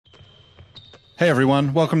Hey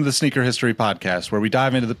everyone, welcome to the Sneaker History Podcast, where we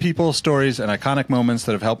dive into the people, stories, and iconic moments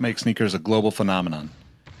that have helped make sneakers a global phenomenon.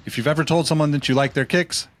 If you've ever told someone that you like their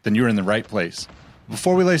kicks, then you're in the right place.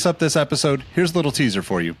 Before we lace up this episode, here's a little teaser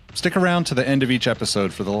for you. Stick around to the end of each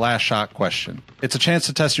episode for the last shot question. It's a chance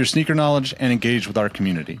to test your sneaker knowledge and engage with our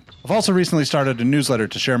community. I've also recently started a newsletter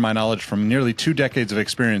to share my knowledge from nearly 2 decades of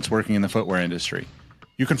experience working in the footwear industry.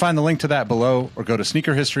 You can find the link to that below or go to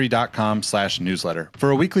sneakerhistory.com/newsletter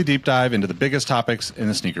for a weekly deep dive into the biggest topics in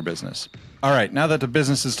the sneaker business. All right, now that the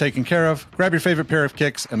business is taken care of, grab your favorite pair of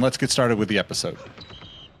kicks and let's get started with the episode.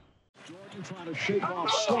 Jordan trying to shake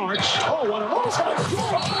off Starks. Oh, what an awesome goal!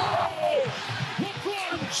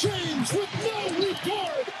 LeBron James with no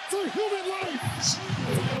regard for human life.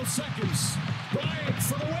 Final seconds. Bryant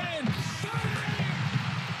for the win.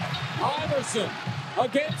 Iverson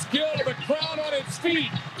against Gill, the crowd on its feet.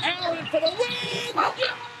 Allen for the win.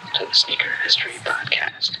 Welcome to the Sneaker History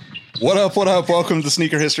Podcast. What up, what up? Welcome to the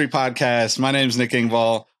Sneaker History Podcast. My name's Nick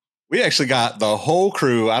Engvall. We actually got the whole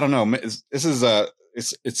crew. I don't know. This is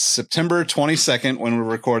it's September 22nd when we're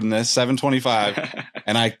recording this, 7:25.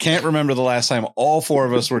 And I can't remember the last time all 4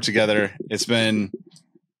 of us were together. It's been,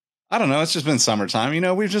 I don't know. It's just been summertime. You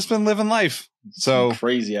know, we've just been living life. So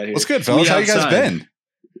crazy out here. What's good, fellas? How you guys been?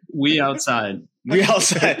 We outside. We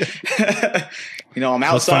outside. You know, I'm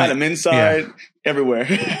outside, I'm inside, everywhere.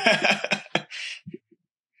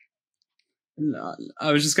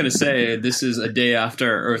 I was just going to say, this is a day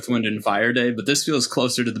after Earth, Wind, and Fire Day, but this feels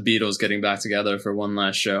closer to the Beatles getting back together for one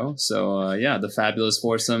last show. So, yeah, the fabulous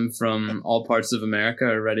foursome from all parts of America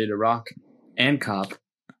are ready to rock and cop.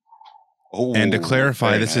 Oh, and to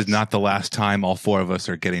clarify, this is not the last time all 4 of us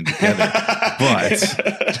are getting together. But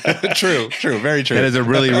true, very true. That is a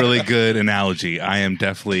really, really good analogy. I am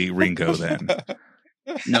definitely Ringo then.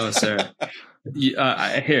 No, sir.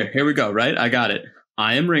 Here we go, right? I got it.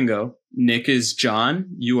 I am Ringo. Nick is John.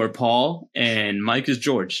 You are Paul. And Mike is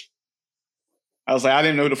George. I was like, I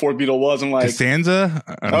didn't know who the 4th Beatle was. I'm like, Costanza?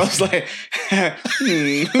 I was like,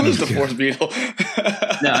 who's the 4th Beatle?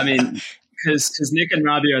 No, I mean, because Nick and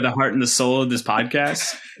Robbie are the heart and the soul of this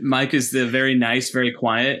podcast. Mike is the very nice, very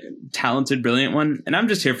quiet, talented, brilliant one. And I'm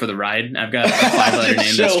just here for the ride. I've got a 5-letter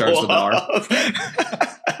name that starts with R.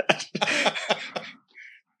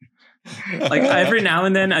 Like every now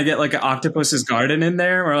and then I get like an Octopus's Garden in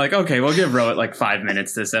there. We're like, okay, we'll give Rohit like 5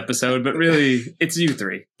 minutes this episode. But really, it's you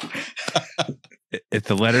 3. If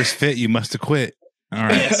the letters fit, you must have quit. All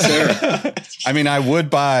right. Yes, sir. I mean, I would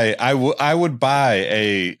buy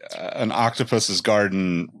an Octopus's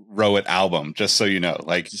Garden Rohit album, just so you know,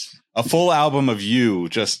 like a full album of you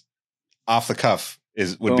just off the cuff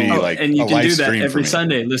would be like, and you a can do that stream every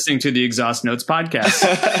Sunday listening to the Exhaust Notes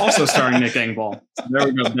podcast, also starring Nick Engvall. So there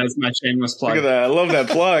we go. That's my shameless plug. Look at that. I love that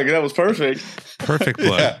plug. That was perfect. Perfect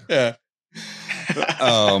plug. Yeah.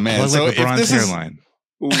 Oh man. So like LeBron's hairline.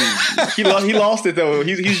 Ooh, he lost it though.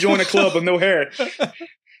 He's joined a club with no hair.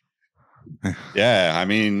 Yeah, I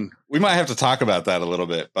mean, we might have to talk about that a little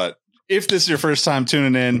bit, but if this is your first time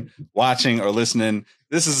tuning in, watching, or listening,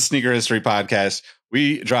 this is the Sneaker History Podcast.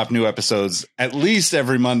 We drop new episodes at least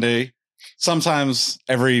every Monday, sometimes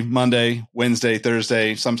every Monday, Wednesday,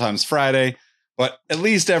 Thursday, sometimes Friday, but at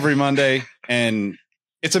least every Monday. And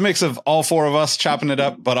it's a mix of all 4 of us chopping it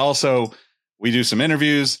up, but also we do some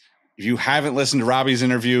interviews. If you haven't listened to Robbie's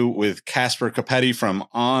interview with Casper Capetti from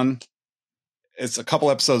On, it's a couple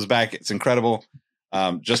episodes back. It's incredible.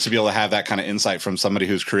 Just to be able to have that kind of insight from somebody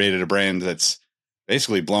who's created a brand that's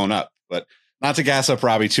basically blown up. But not to gas up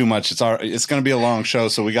Robbie too much. It's going to be a long show,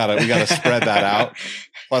 so we gotta spread that out.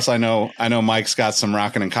 Plus, I know Mike's got some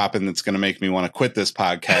rocking and copping that's going to make me want to quit this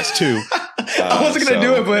podcast too. I wasn't going to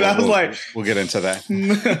do it, but I was like, we'll get into that.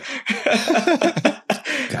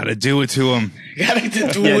 Gotta do it to him. Gotta do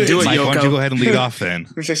it. Do it, Mike, Yoko. why don't you go ahead and lead off then?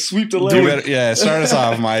 We say sweep the leg. Start us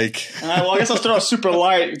off, Mike. All right, well, I guess I'll start off super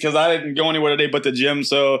light because I didn't go anywhere today but the gym.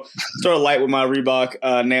 So start light with my Reebok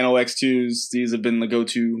Nano X2s. These have been the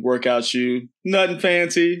go-to workout shoe. Nothing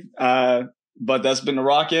fancy, but that's been the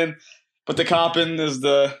rockin'. But the coppin' is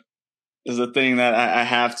the thing that I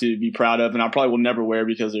have to be proud of, and I probably will never wear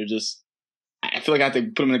because they're just. I feel like I have to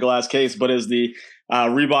put them in a glass case. But as the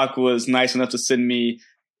Reebok was nice enough to send me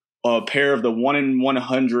a pair of the 1 in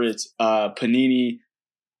 100 Panini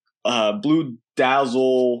Blue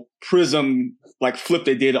Dazzle Prism like flip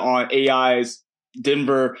they did on AI's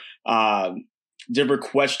Denver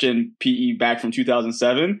Question PE back from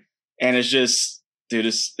 2007, and it's just, dude,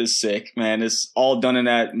 it's sick, man. It's all done in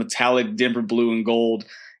that metallic Denver blue and gold,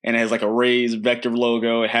 and it has like a raised vector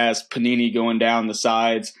logo. It has Panini going down the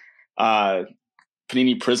sides,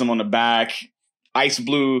 Panini Prism on the back, ice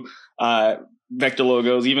blue vector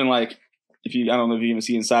logos, even like I don't know if you even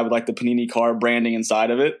see inside with like the Panini card branding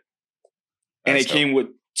inside of it. And it came with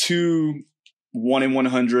 2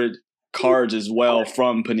 1-in-100 cards as well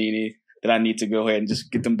from Panini that I need to go ahead and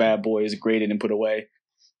just get them bad boys graded and put away.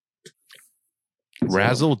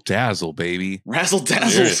 Razzle dazzle, baby. Razzle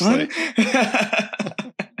dazzle, son.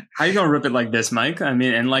 How you gonna rip it like this, Mike? I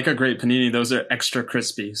mean, and like a great panini, those are extra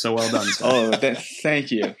crispy. So well done. Oh,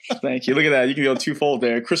 thank you. Thank you. Look at that. You can go twofold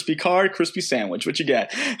there. Crispy card, crispy sandwich. What you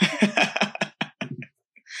got?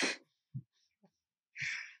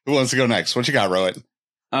 Who wants to go next? What you got, Rohit?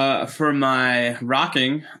 For my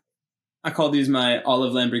rocking, I call these my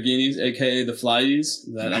olive Lamborghinis, aka the Flyies.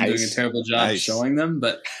 That I'm doing a terrible job showing them,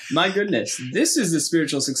 but my goodness, this is the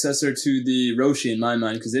spiritual successor to the Roshi in my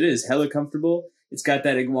mind because it is hella comfortable. It's got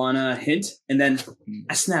that iguana hint, and then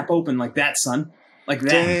I snap open like that, son, like that.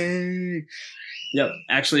 Dang. Yep,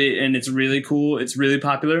 actually, and it's really cool. It's really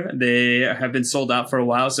popular. They have been sold out for a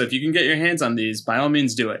while, so if you can get your hands on these, by all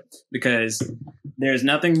means, do it because there's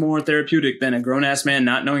nothing more therapeutic than a grown-ass man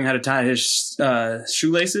not knowing how to tie his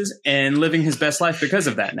shoelaces and living his best life because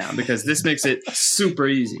of that now, because this makes it super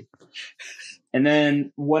easy. And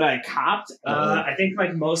then what I copped, I think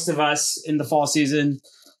like most of us in the fall season,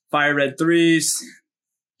 Fire Red 3s.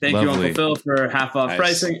 Thank you, Uncle Phil, for half off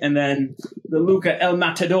pricing. And then the Luca El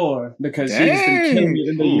Matador, because he's been killing it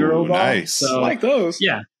in the Euroball. Nice. So, I like those.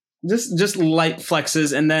 Yeah. Just light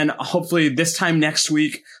flexes. And then hopefully this time next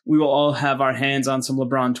week, we will all have our hands on some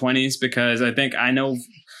LeBron 20s because I know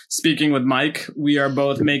speaking with Mike, we are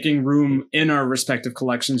both making room in our respective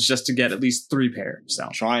collections just to get at least 3 pairs. So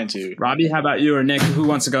trying to. Robbie, how about you or Nick? Who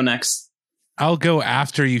wants to go next? I'll go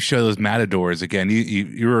after you show those Matadors again.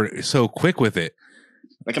 You were so quick with it.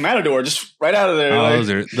 Like a Matador, just right out of there. Oh,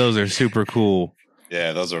 like. those are super cool.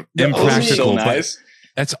 Yeah, those are impractical. So nice.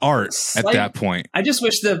 That's art at that point. I just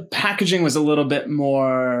wish the packaging was a little bit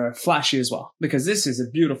more flashy as well, because this is a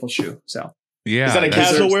beautiful shoe. So yeah, is that a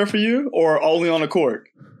casual wear for you or only on the court?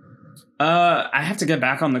 I have to get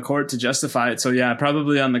back on the court to justify it. So yeah,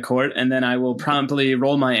 probably on the court, and then I will promptly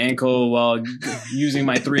roll my ankle while using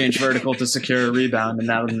my 3-inch vertical to secure a rebound,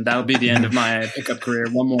 and that'll be the end of my pickup career.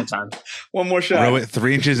 One more time, one more shot. Bro,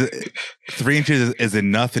 3 inches. 3 inches is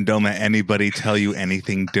enough, and don't let anybody tell you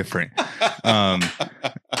anything different. Thank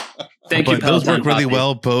you. But those work really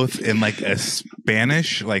well, both in like a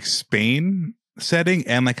Spanish, like Spain setting,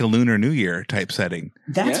 and like a Lunar New Year type setting.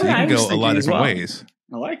 That's so you can go a lot of different ways.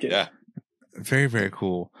 I like it. Yeah. Very, very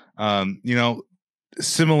cool.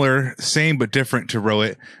 Similar, same but different to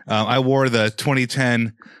Rohit. I wore the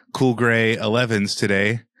 2010 Cool Gray 11s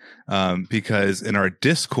today because in our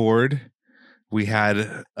Discord we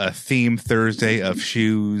had a theme Thursday of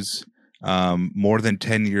shoes more than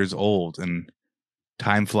 10 years old, and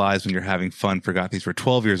time flies when you're having fun. Forgot these were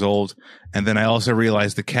 12 years old, and then I also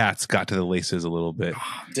realized the cats got to the laces a little bit.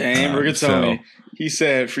 Damn, Rigatoni. He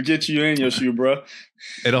said, "Forget you and your shoe, bro."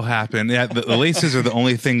 It'll happen. Yeah, the laces are the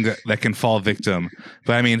only thing that can fall victim.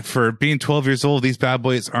 But I mean, for being 12 years old, these bad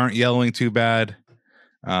boys aren't yellowing too bad.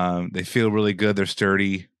 They feel really good. They're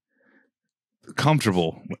sturdy,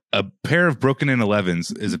 comfortable. A pair of broken-in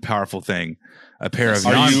 11s is a powerful thing. A pair of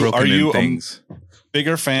non-broken-in things.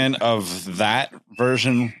 Bigger fan of that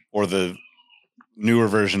version or the newer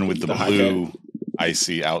version with the blue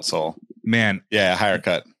icy outsole? Man, yeah, higher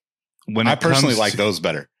cut. I personally like those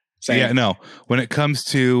better. Same. Yeah, no. When it comes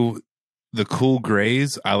to the cool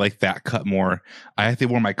grays, I like that cut more. I actually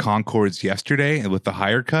wore my Concords yesterday with the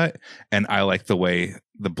higher cut, and I like the way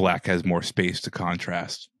the black has more space to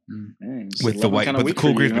contrast with the white, but the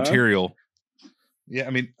cool grays material. Yeah,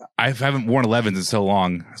 I mean, I haven't worn 11s in so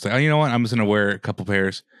long. I was like, oh, you know what? I'm just going to wear a couple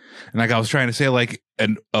pairs. And like I was trying to say, like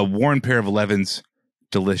a worn pair of 11s,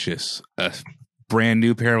 delicious. A brand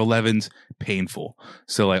new pair of 11s, painful.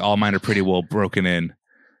 So like all mine are pretty well broken in,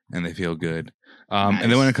 and they feel good. Nice.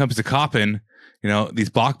 And then when it comes to copping, these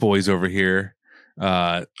Bach boys over here,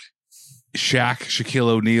 Shaq, Shaquille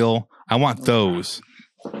O'Neal, I want those.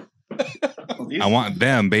 I want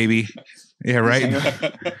them, baby. Yeah, right.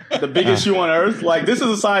 The biggest shoe on earth. Like this is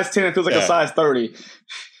a size 10. It feels like a size 30.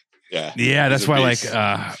 Yeah. That's why. Like,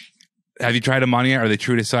 have you tried them on yet? Are they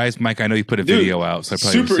true to size, Mike? I know you put a video out, so I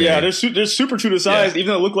probably super. Yeah, they're super true to size. Even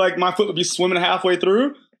though it looked like my foot would be swimming halfway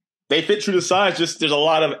through, they fit true to size. Just there's a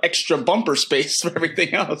lot of extra bumper space for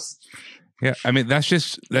everything else. Yeah, I mean that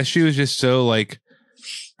shoe is just so like.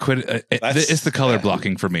 It's the color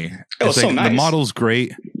blocking for me. It's like, so nice. The model's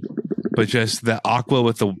great, but just the aqua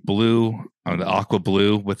with the blue, the aqua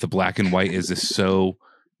blue with the black and white is just so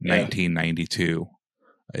 1992.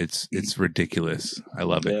 It's ridiculous. I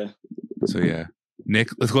love it. So yeah, Nick,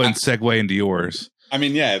 let's go ahead and segue into yours. I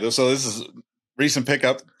mean, yeah. So this is recent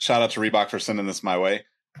pickup. Shout out to Reebok for sending this my way.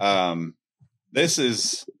 This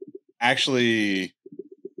is actually,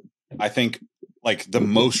 I think, like the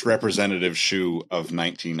most representative shoe of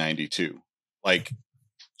 1992. Like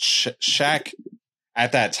Shaq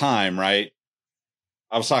at that time, right?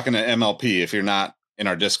 I was talking to MLP. If you're not in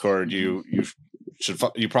our Discord, you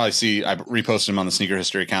probably see, I reposted him on the Sneaker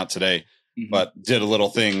History account today, but did a little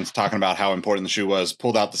thing talking about how important the shoe was,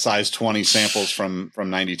 pulled out the size 20 samples from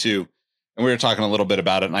 92. And we were talking a little bit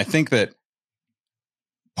about it. And I think that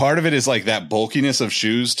part of it is like that bulkiness of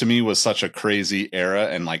shoes to me was such a crazy era.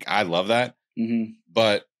 And like, I love that.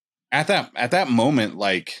 But at that moment,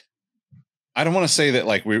 like, I don't want to say that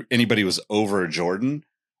like anybody was over Jordan,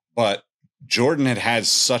 but Jordan had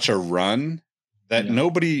such a run that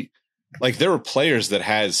nobody, like, there were players that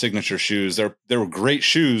had signature shoes. There were great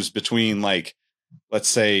shoes between, like, let's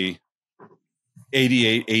say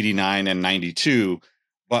 88, 89 and 92,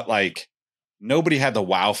 but like nobody had the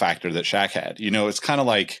wow factor that Shaq had. You know, it's kind of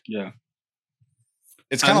like,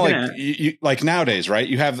 it's kind of like you like nowadays, right?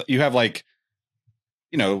 You have like,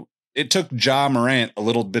 you know, it took Ja Morant a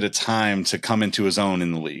little bit of time to come into his own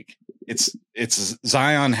in the league. It's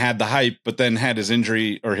Zion had the hype, but then had his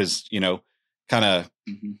injury or his, you know, kind of,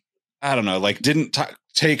 I don't know, like didn't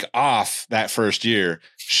take off that first year.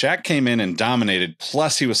 Shaq came in and dominated.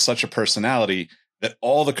 Plus he was such a personality that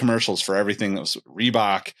all the commercials for everything that was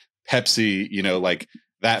Reebok, Pepsi, you know, like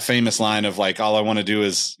that famous line of like, all I want to do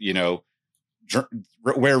is, you know,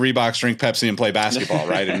 wear Reeboks, drink Pepsi and play basketball.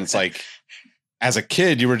 Right. And it's like, as a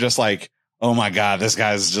kid, you were just like, oh my God, this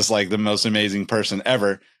guy's just like the most amazing person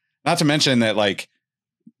ever. Not to mention that, like,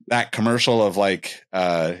 that commercial of like,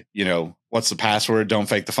 you know, what's the password? Don't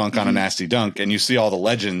fake the funk on a nasty dunk. And you see all the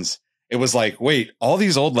legends. It was like, wait, all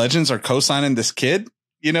these old legends are co-signing this kid?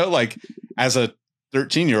 You know, like as a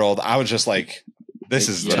 13-year-old, I was just like, this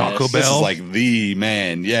is Taco Bell. This is like the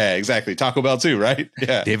man. Yeah, exactly. Taco Bell too, right?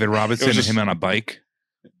 Yeah. David Robinson and him on a bike.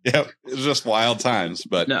 Yeah, it was just wild times.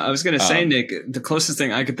 But no, I was going to say, Nick, the closest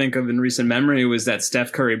thing I could think of in recent memory was that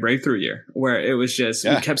Steph Curry breakthrough year, where it was just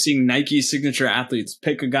we kept seeing Nike signature athletes.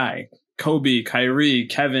 Pick a guy: Kobe, Kyrie,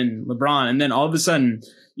 Kevin, LeBron, and then all of a sudden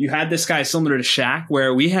you had this guy similar to Shaq,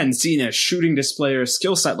 where we hadn't seen a shooting display or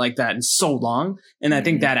skill set like that in so long, and I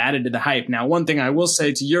think that added to the hype. Now, one thing I will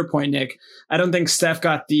say to your point, Nick, I don't think Steph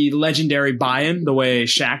got the legendary buy-in the way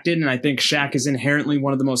Shaq did, and I think Shaq is inherently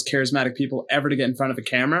one of the most charismatic people ever to get in front of a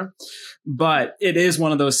camera. But it is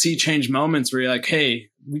one of those sea change moments where you're like, hey,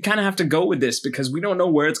 we kind of have to go with this because we don't know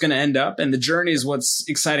where it's going to end up, and the journey is what's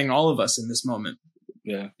exciting all of us in this moment.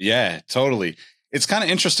 Yeah, totally. It's kind of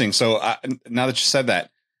interesting. So now that you said that,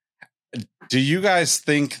 do you guys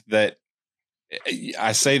think that,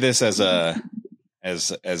 I say this as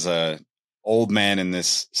a old man in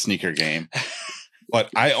this sneaker game, but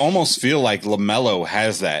I almost feel like LaMelo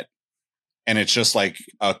has that, and it's just like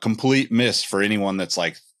a complete miss for anyone that's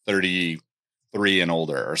like 33 and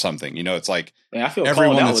older or something. You know, it's like I feel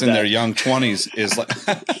everyone that's in their young 20s is like,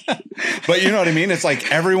 but you know what I mean? It's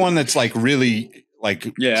like everyone that's like really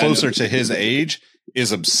like closer to his age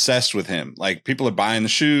is obsessed with him. Like people are buying the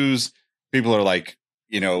shoes. People are like,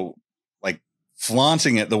 you know, like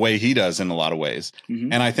flaunting it the way he does in a lot of ways.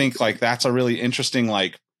 And I think like that's a really interesting,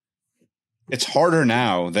 like, it's harder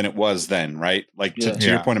now than it was then, right? Like to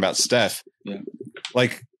your point about Steph,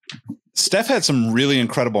 like Steph had some really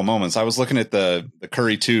incredible moments. I was looking at the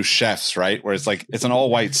Curry 2 Chefs, right? Where it's like, it's an all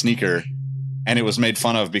white sneaker and it was made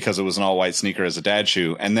fun of because it was an all white sneaker as a dad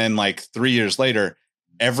shoe. And then like 3 years later,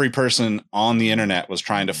 every person on the internet was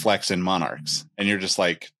trying to flex in Monarchs. And you're just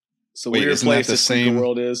like, so weird place the same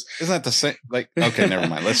world is. Isn't that the same? Like, okay, never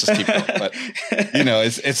mind. Let's just keep going. But you know,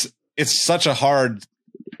 it's such a hard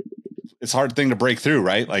thing to break through,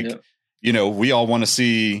 right? Like, you know, we all want to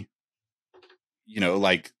see, you know,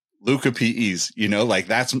 like Luka PEs, you know, like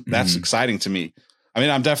that's exciting to me. I mean,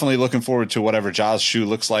 I'm definitely looking forward to whatever Ja's shoe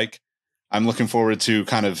looks like. I'm looking forward to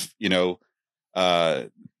kind of, you know,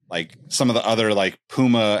 like some of the other like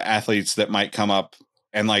Puma athletes that might come up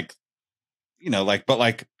and like, you know, like, but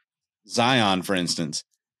like Zion, for instance,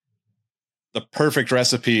 the perfect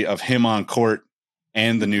recipe of him on court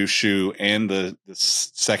and the new shoe and the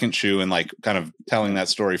second shoe and like kind of telling that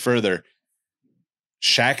story further.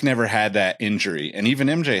 Shaq never had that injury. And even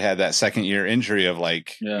MJ had that second year injury of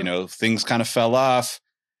like, you know, things kind of fell off.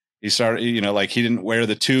 He started, you know, like he didn't wear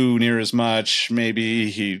the 2 near as much. Maybe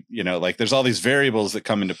he, you know, like there's all these variables that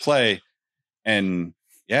come into play. And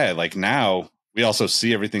yeah, like now we also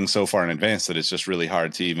see everything so far in advance that it's just really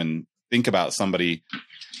hard to even think about somebody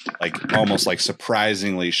like almost like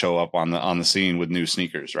surprisingly show up on the scene with new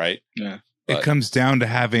sneakers. Right. Yeah. It comes down to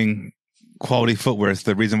having quality footwear is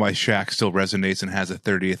the reason why Shaq still resonates and has a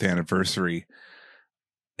 30th anniversary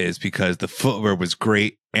is because the footwear was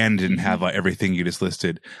great and didn't have everything you just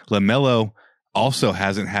listed. LaMelo also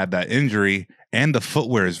hasn't had that injury, and the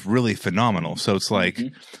footwear is really phenomenal. So it's like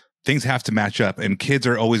things have to match up, and kids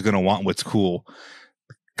are always going to want what's cool.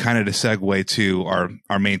 Kind of to segue to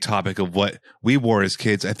our main topic of what we wore as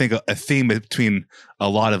kids, I think a theme between a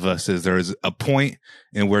lot of us is there was a point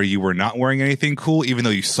in where you were not wearing anything cool, even though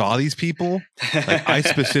you saw these people. Like I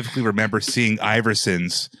specifically remember seeing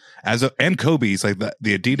Iversons and Kobe's, like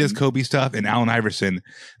the Adidas Kobe stuff and Allen Iverson.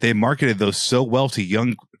 They marketed those so well to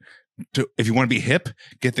young. If you want to be hip,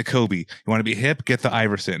 get the Kobe. You want to be hip, get the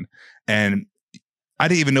Iverson. And I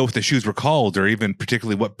didn't even know what the shoes were called or even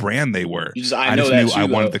particularly what brand they were. I just knew I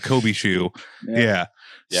wanted the Kobe shoe. Yeah.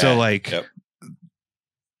 So like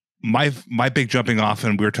my big jumping off,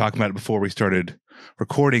 and we were talking about it before we started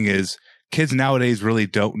recording, is kids nowadays really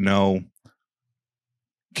don't know.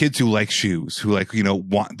 Kids who like shoes, who like,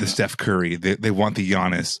 want the Steph Curry, they want the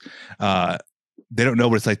Giannis. They don't know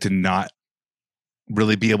what it's like to not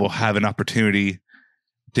really be able to have an opportunity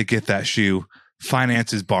to get that shoe.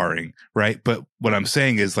 Finances barring, right? But what I'm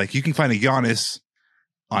saying is, like, you can find a Giannis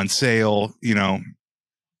on sale.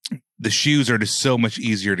 The shoes are just so much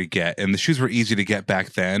easier to get, and the shoes were easy to get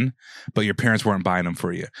back then, but your parents weren't buying them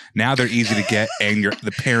for you. Now they're easy to get, and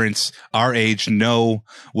the parents our age know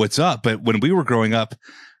what's up. But when we were growing up,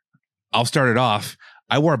 I'll start it off.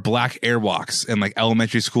 I wore black Airwalks in like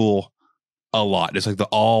elementary school a lot. It's like the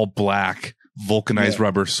all black vulcanized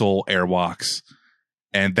rubber sole Airwalks.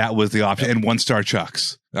 And that was the option. And 1-star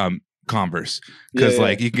Chucks, Converse. Because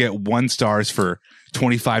like you can get 1 stars for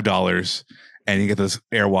 $25 and you get those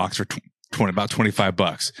Airwalks for about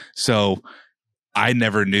 $25. So I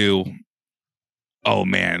never knew, oh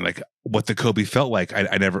man, like what the Kobe felt like.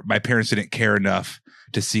 My parents didn't care enough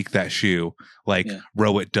to seek that shoe like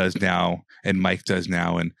Rowett does now and Mike does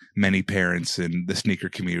now, and many parents in the sneaker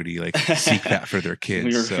community like seek that for their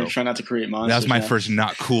kids. We're trying not to create monsters. That was my first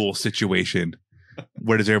not cool situation.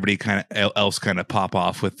 Where does everybody else pop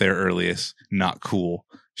off with their earliest not cool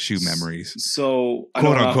shoe memories? So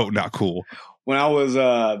quote unquote not cool. When I was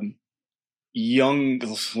young,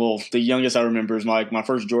 well, the youngest I remember is my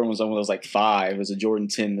first Jordan was when I was like 5. It was a Jordan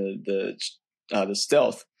 10, the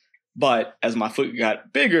Stealth. But as my foot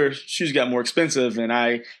got bigger, shoes got more expensive, and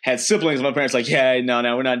I had siblings. My parents like, no,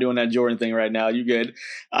 we're not doing that Jordan thing right now. You good?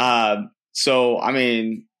 So I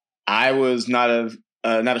mean, I was not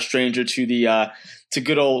a stranger to to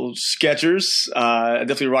good old Skechers. I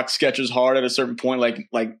definitely rocked Skechers hard at a certain point,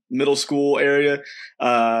 like middle school area.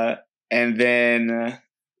 And then,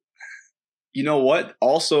 you know what?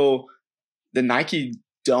 Also, the Nike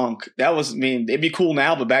Dunk. That was, it'd be cool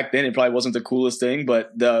now, but back then it probably wasn't the coolest thing.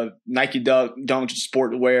 But the Nike Dunk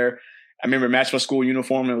sport wear, I remember it matched my school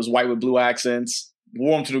uniform. It was white with blue accents,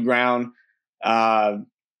 wore them to the ground. But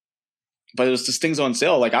it was just things on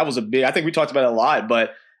sale. Like I think we talked about it a lot,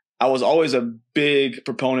 but I was always a big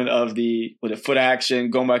proponent of the foot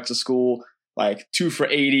action, going back to school, like 2 for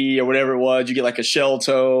 $80 or whatever it was. You get like a shell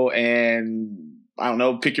toe and I don't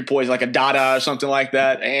know, pick your poison, like a Dada or something like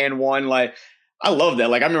that. And one, like, I love that.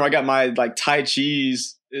 Like I remember I got my like Tai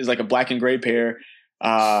Chi's, is like a black and gray pair,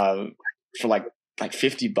 for like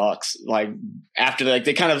 $50. Like after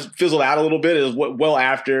they kind of fizzled out a little bit. It was well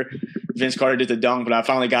after Vince Carter did the dunk, but I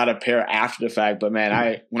finally got a pair after the fact. But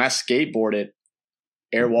man, when I skateboarded,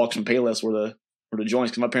 Airwalks and Payless were the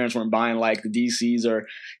joints, because my parents weren't buying like the DCs, or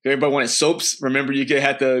everybody wanted soaps. Remember, you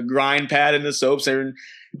had the grind pad in the soaps, and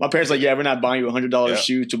my parents like, we're not buying you a $100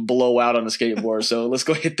 shoe to blow out on a skateboard. So let's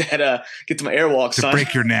go hit that. Get to my Airwalks, to son.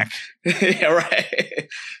 Break your neck. Yeah, right.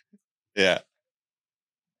 Yeah.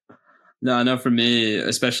 No, I know for me,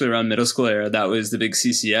 especially around middle school era, that was the big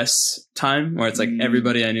CCS time, where it's like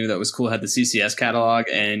everybody I knew that was cool had the CCS catalog.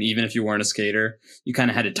 And even if you weren't a skater, you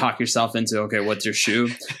kind of had to talk yourself into, okay, what's your shoe?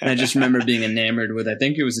 And I just remember being enamored with, I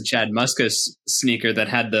think it was a Chad Muskas sneaker that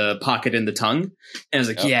had the pocket in the tongue. And I was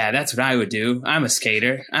like, yeah, that's what I would do. I'm a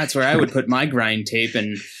skater. That's where I would put my grind tape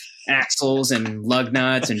and axles and lug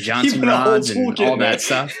nuts and Johnson rods and all that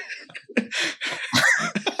stuff.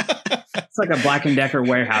 It's like a Black & Decker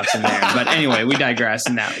warehouse in there. But anyway, we digress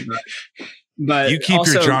in that. But you keep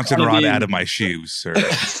your Johnson rod out of my shoes, sir.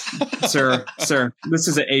 Sir, this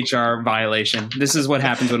is an HR violation. This is what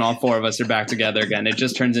happens when all 4 of us are back together again. It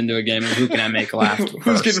just turns into a game of who can I make laugh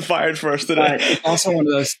Who's getting fired first today? Also one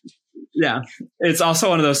of those. Yeah. It's also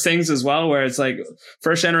one of those things as well where it's like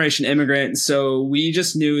first generation immigrant. So we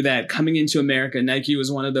just knew that coming into America, Nike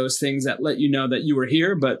was one of those things that let you know that you were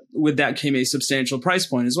here. But with that came a substantial price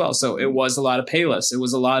point as well. So it was a lot of Payless. It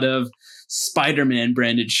was a lot of Spider-Man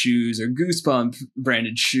branded shoes or Goosebump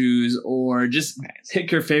branded shoes, or just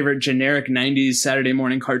pick your favorite generic 90s Saturday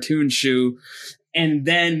morning cartoon shoe. And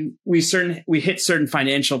then we hit certain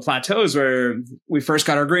financial plateaus where we first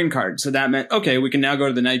got our green card. So that meant, okay, we can now go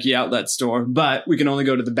to the Nike outlet store, but we can only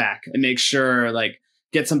go to the back and make sure like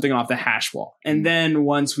get something off the hash wall. And then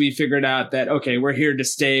once we figured out that, okay, we're here to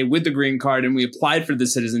stay with the green card and we applied for the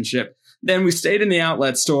citizenship, then we stayed in the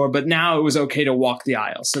outlet store, but now it was okay to walk the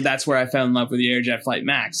aisle. So that's where I fell in love with the Airjet Flight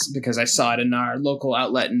Max, because I saw it in our local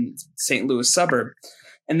outlet in St. Louis suburb.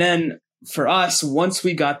 And then for us, once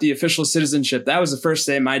we got the official citizenship, that was the first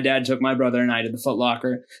day my dad took my brother and I to the Foot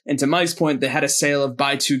Locker. And to Mike's point, they had a sale of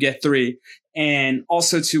buy two, get three. And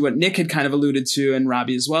also to what Nick had kind of alluded to, and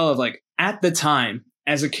Robbie as well, of like at the time,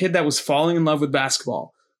 as a kid that was falling in love with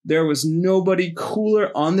basketball, there was nobody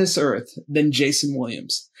cooler on this earth than Jason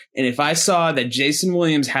Williams. And if I saw that Jason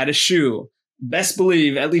Williams had a shoe, best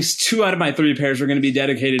believe at least 2 out of my 3 pairs were going to be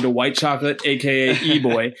dedicated to White Chocolate, aka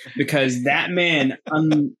E-Boy, because that man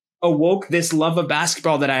awoke this love of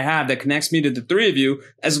basketball that I have that connects me to the 3 of you,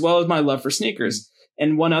 as well as my love for sneakers.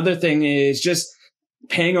 And one other thing is just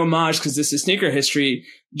paying homage, because this is sneaker history,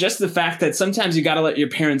 just the fact that sometimes you got to let your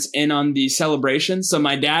parents in on the celebration. So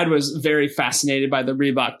my dad was very fascinated by the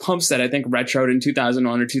Reebok pumps that I think retroed in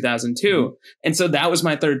 2001 or 2002. And so that was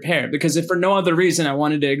my 3rd pair, because if for no other reason, I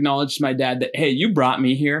wanted to acknowledge to my dad that, hey, you brought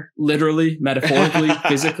me here, literally, metaphorically,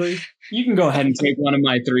 physically. You can go ahead and take one of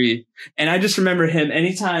my 3. And I just remember him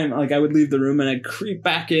anytime like I would leave the room and I'd creep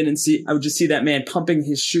back in and I would just see that man pumping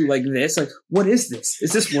his shoe like this. Like, what is this?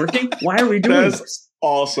 Is this working? Why are we doing this?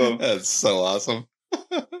 Awesome. That's so awesome.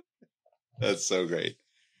 That's so great.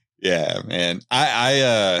 Yeah, man.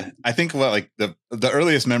 I think what like the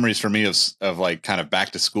earliest memories for me of like kind of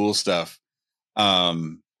back to school stuff.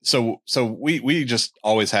 So we just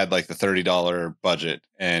always had like the $30 budget,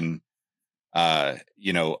 and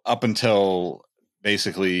up until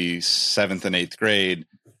basically 7th and 8th grade,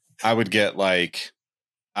 I would get like,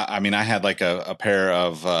 I had like a pair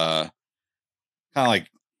of kind of like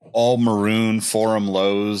all maroon Forum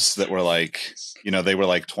lows that were like, they were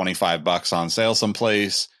like $25 on sale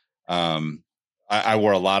someplace. I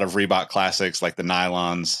wore a lot of Reebok classics, like the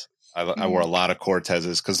nylons. I wore a lot of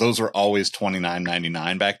Cortezes, because those were always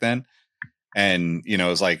 $29.99 back then. And, it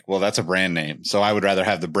was like, well, that's a brand name. So I would rather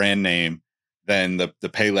have the brand name than the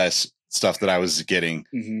Payless stuff that I was getting.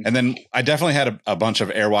 Mm-hmm. And then I definitely had a bunch of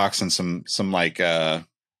Airwalks and some like,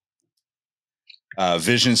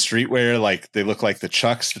 Vision streetwear, like they look like the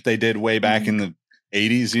Chucks that they did way back in the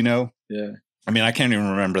 80s, Yeah. I can't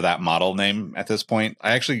even remember that model name at this point.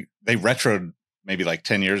 They retroed maybe like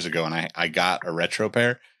 10 years ago, and I got a retro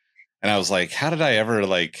pair, and I was like, how did I ever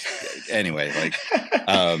anyway,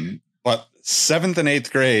 but 7th and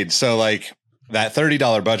 8th grade. So like that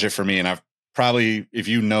 $30 budget for me, and I've probably, if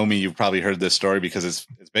you know me, you've probably heard this story, because it's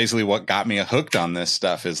basically what got me hooked on this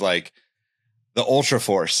stuff, is like the Ultra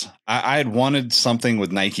Force. I had wanted something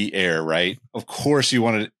with Nike Air, right? Of course you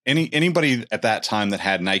wanted anybody at that time that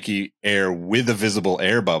had Nike Air with a visible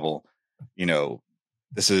air bubble.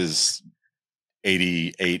 This is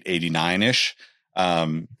 88, 89 ish.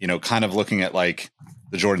 Kind of looking at like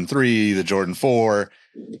the Jordan 3, the Jordan 4,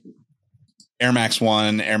 Air Max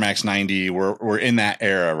 1, Air Max 90. We're in that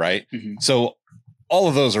era, right? Mm-hmm. So all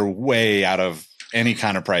of those are way out of any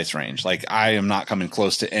kind of price range. Like I am not coming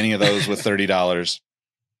close to any of those with $30.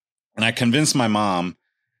 And I convinced my mom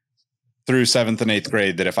through 7th and 8th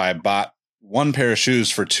grade that if I bought one pair of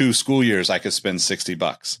shoes for 2 school years, I could spend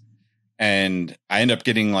 $60. And I end up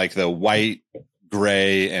getting like the white,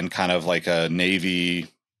 gray, and kind of like a navy,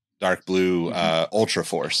 dark blue Ultra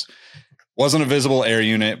Force. Wasn't a visible air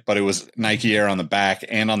unit, but it was Nike Air on the back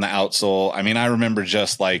and on the outsole. I remember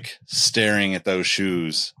just like staring at those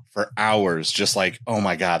shoes for hours, just like, oh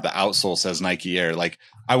my God, the outsole says Nike Air. Like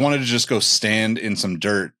I wanted to just go stand in some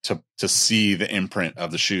dirt to see the imprint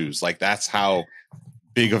of the shoes. Like that's how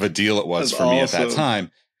big of a deal it was for me at that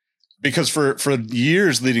time. Because for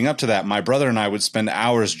years leading up to that, my brother and I would spend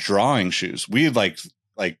hours drawing shoes. We'd like,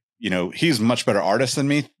 he's a much better artist than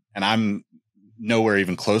me, and I'm nowhere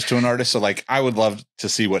even close to an artist. So like, I would love to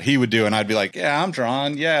see what he would do. And I'd be like, yeah, I'm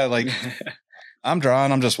drawing. Yeah. Like I'm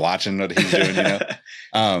drawing. I'm just watching what he's doing,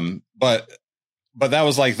 But that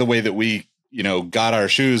was like the way that we, got our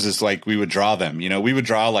shoes, is like we would draw them. We would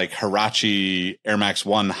draw like Huarache Air Max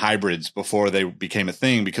 1 hybrids before they became a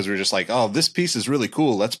thing, because we were just like, oh, this piece is really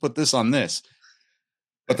cool. Let's put this on this.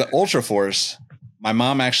 But the Ultra Force, my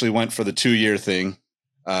mom actually went for the 2-year thing.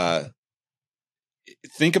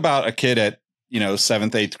 Think about a kid at,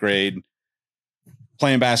 7th, 8th grade,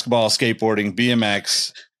 playing basketball, skateboarding,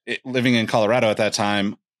 BMX, living in Colorado at that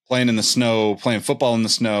time, playing in the snow, playing football in the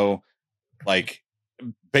snow, like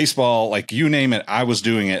baseball, like you name it, I was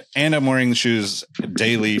doing it. And I'm wearing the shoes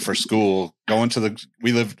daily for school,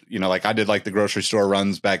 we lived, like I did like the grocery store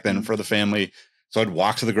runs back then for the family. So I'd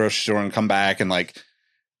walk to the grocery store and come back, and like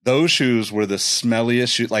those shoes were the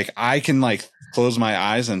smelliest shoes. Like I can like close my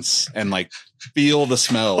eyes and like feel the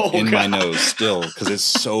smell my nose still, because it's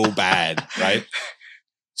so bad, right?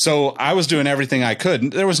 So I was doing everything I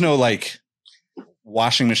could. There was no like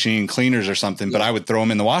washing machine cleaners or something, but I would throw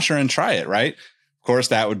them in the washer and try it, right? Of course,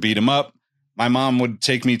 that would beat them up. My mom would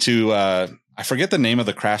take me to, I forget the name of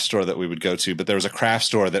the craft store that we would go to, but there was a craft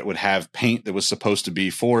store that would have paint that was supposed to be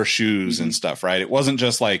for shoes and stuff, right? It wasn't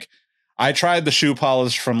just like, I tried the shoe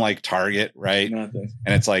polish from like Target, right? Nothing.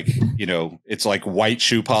 And it's like, it's like white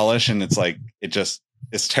shoe polish, and it's like,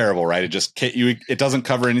 it's terrible, right? It doesn't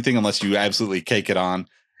cover anything unless you absolutely cake it on.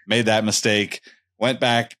 Made that mistake, went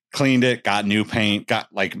back, cleaned it, got new paint, got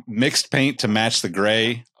like mixed paint to match the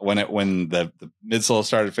gray when the midsole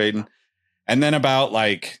started fading. And then about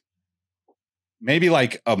like maybe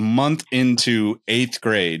like a month into 8th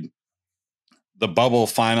grade, the bubble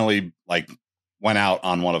finally like went out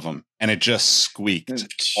on one of them, and it just squeaked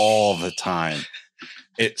all the time.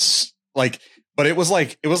 It's like, but it was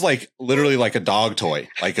like literally like a dog toy,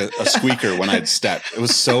 like a squeaker when I'd step. It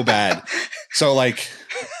was so bad. So like,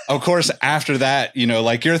 of course, after that,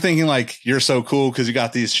 like you're thinking like you're so cool because you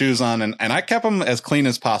got these shoes on, and I kept them as clean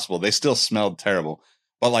as possible. They still smelled terrible,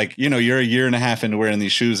 but like, you're a year and a half into wearing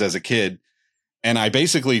these shoes as a kid. And I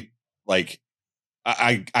basically like,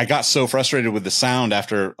 I got so frustrated with the sound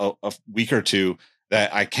after a week or two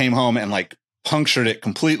that I came home and like punctured it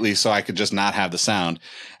completely so I could just not have the sound.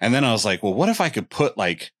 And then I was like, well, what if I could put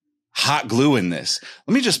like hot glue in this?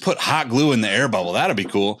 Let me just put hot glue in the air bubble. That'd be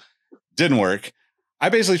cool. Didn't work. I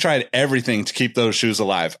basically tried everything to keep those shoes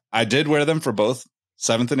alive. I did wear them for both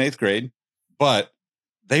 7th and 8th grade, but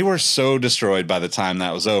they were so destroyed by the time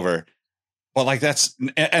that was over. But like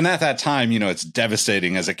and at that time, it's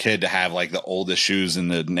devastating as a kid to have like the oldest shoes in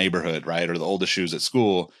the neighborhood, right? Or the oldest shoes at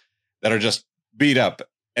school that are just beat up.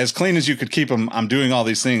 As clean as you could keep them, I'm doing all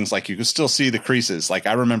these things. Like you could still see the creases. Like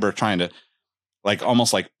I remember trying to like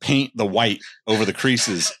almost like paint the white over the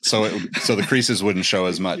creases so the creases wouldn't show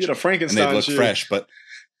as much. You had a Frankenstein and they look fresh, but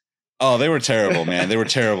they were terrible, man. They were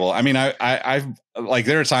terrible. I mean, I like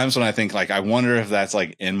there are times when I think like I wonder if that's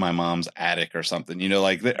like in my mom's attic or something.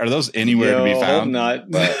 Like are those anywhere to be found? Not.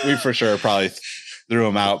 But we for sure probably threw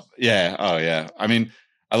them out. Yeah. Oh yeah. I mean,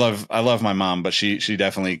 I love my mom, but she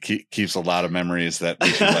definitely keeps a lot of memories that we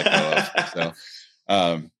should let go of.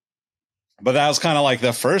 So, but that was kind of like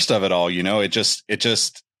the first of it all. It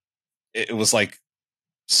was like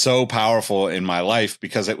so powerful in my life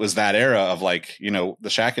because it was that era of like, the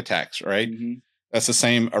Shaq attacks, right? Mm-hmm. That's the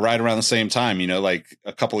same, right around the same time, like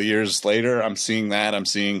a couple of years later, I'm seeing,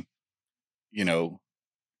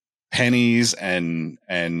 pennies and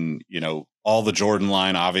all the Jordan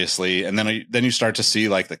line, obviously. And then you start to see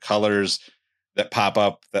like the colors that pop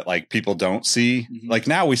up that like people don't see. Mm-hmm. Like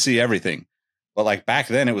now we see everything, but like back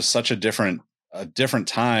then it was such a different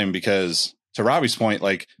time because to Robbie's point,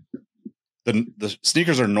 like the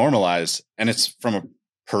sneakers are normalized and it's from a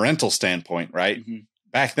parental standpoint, right? Mm-hmm.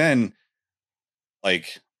 Back then,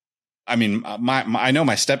 like, I mean, I know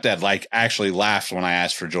my stepdad like actually laughed when I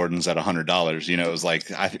asked for Jordans at $100. It was like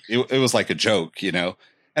it was like a joke,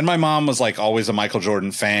 And my mom was like always a Michael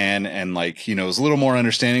Jordan fan, and like was a little more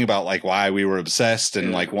understanding about like why we were obsessed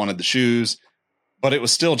and like wanted the shoes, but it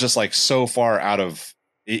was still just like so far out of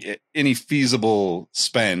any feasible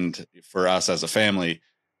spend for us as a family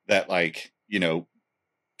that like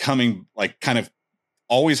coming like kind of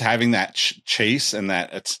always having that chase and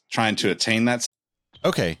that it's trying to attain that.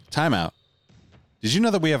 Okay, time out. Did you know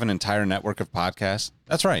that we have an entire network of podcasts?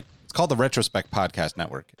 That's right. It's called the Retrospect Podcast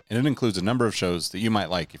Network, and it includes a number of shows that you might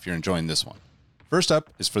like if you're enjoying this one. First up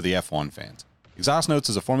is for the F1 fans. Exhaust Notes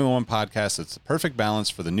is a Formula One podcast that's the perfect balance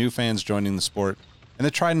for the new fans joining the sport and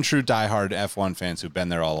the tried and true diehard F1 fans who've been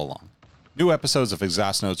there all along. New episodes of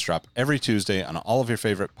Exhaust Notes drop every Tuesday on all of your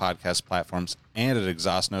favorite podcast platforms and at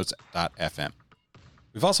exhaustnotes.fm.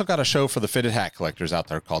 We've also got a show for the fitted hat collectors out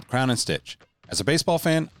there called Crown and Stitch. As a baseball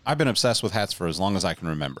fan, I've been obsessed with hats for as long as I can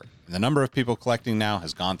remember, and the number of people collecting now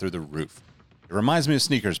has gone through the roof. It reminds me of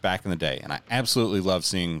sneakers back in the day, and I absolutely love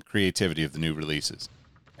seeing creativity of the new releases.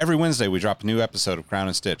 Every Wednesday, we drop a new episode of Crown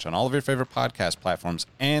and Stitch on all of your favorite podcast platforms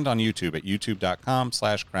and on YouTube at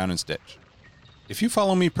youtube.com/Crown and Stitch. If you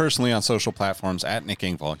follow me personally on social platforms at Nick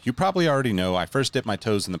Engvall, you probably already know I first dipped my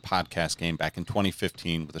toes in the podcast game back in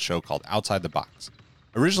 2015 with a show called Outside the Box.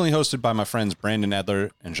 Originally hosted by my friends Brandon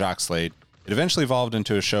Edler and Jacques Slade, it eventually evolved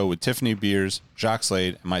into a show with Tiffany Beers, Jacques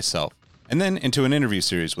Slade, and myself, and then into an interview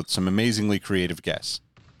series with some amazingly creative guests.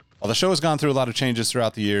 While the show has gone through a lot of changes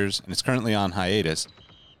throughout the years and is currently on hiatus,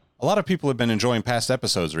 a lot of people have been enjoying past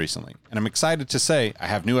episodes recently, and I'm excited to say I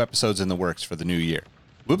have new episodes in the works for the new year.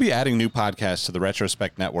 We'll be adding new podcasts to the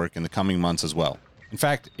Retrospect Network in the coming months as well. In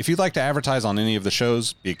fact, if you'd like to advertise on any of the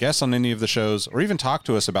shows, be a guest on any of the shows, or even talk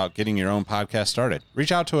to us about getting your own podcast started,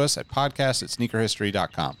 reach out to us at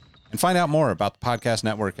podcast@sneakerhistory.com and find out more about the podcast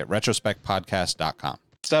network at retrospectpodcast.com.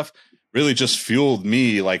 Stuff really just fueled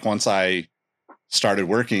me like once I started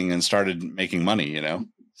working and started making money, you know?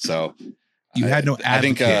 So you had no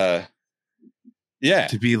advocate I think,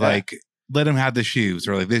 to be like, let them have the shoes,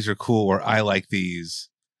 or like, these are cool, or I like these.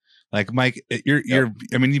 Like, Mike,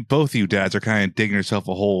 I mean, both of you dads are kind of digging yourself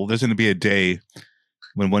a hole. There's going to be a day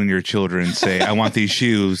when one of your children say, I want these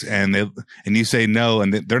shoes, and you say no,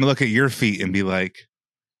 and they're going to look at your feet and be like,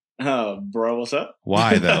 oh, bro, what's up?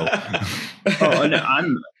 Why though?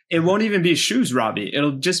 It won't even be shoes, Robbie.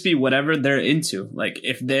 It'll just be whatever they're into. Like,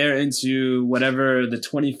 if they're into whatever the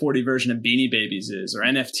 2040 version of Beanie Babies is, or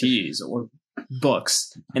NFTs, or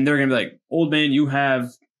books, and they're going to be like, old man, you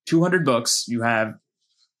have 200 books, you have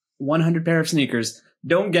 100 pair of sneakers.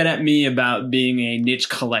 Don't get at me about being a niche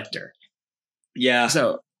collector. Yeah.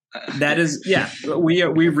 So that is, we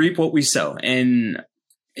reap what we sow. And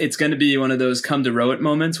it's going to be one of those come to row it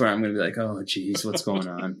moments where I'm going to be like, oh, geez, what's going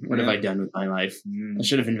on? What have I done with my life? I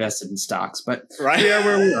should have invested in stocks, but right here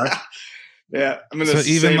where we are. Yeah. I'm in the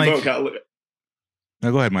same boat.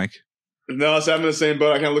 No, go ahead, Mike. No, so I'm in the same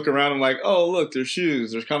boat. I kind of look around. I'm like, oh, look, there's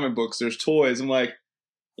shoes, there's comic books, there's toys. I'm like,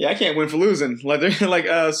 yeah, I can't win for losing. Like, they're like,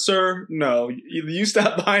 sir, no, you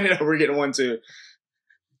stop buying it or we're getting one too.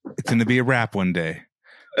 It's going to be a wrap one day.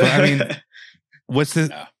 But I mean, what's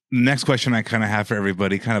the next question I kind of have for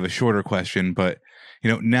everybody? Kind of a shorter question, but you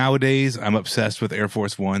know, nowadays I'm obsessed with Air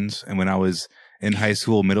Force Ones. And when I was in high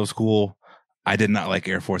school, middle school, I did not like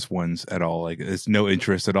Air Force Ones at all. Like, it's no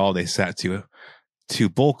interest at all. They sat too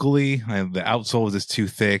bulkily. The outsole was just too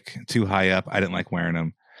thick, too high up. I didn't like wearing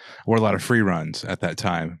them. I wore a lot of free runs at that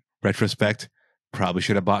time. Retrospect, probably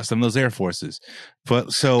should have bought some of those Air Forces.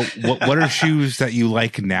 But so what are shoes that you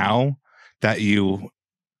like now that you,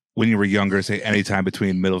 when you were younger, say anytime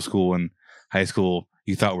between middle school and high school,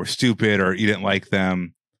 you thought were stupid or you didn't like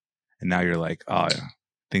them, and now you're like, oh, yeah,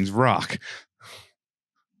 things rock.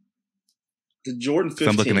 The Jordan 15. So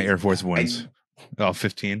I'm looking at Air Force Ones.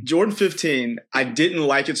 15. Jordan 15. I didn't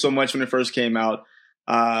like it so much when it first came out.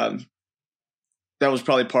 That was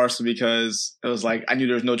probably partially because it was like I knew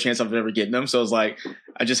there was no chance of ever getting them. So it was like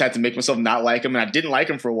I just had to make myself not like them. And I didn't like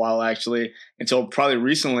them for a while, actually, until probably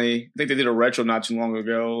recently. I think they did a retro not too long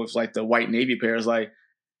ago. It was like the white navy pair. It's like,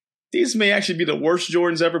 these may actually be the worst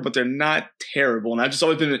Jordans ever, but they're not terrible. And I've just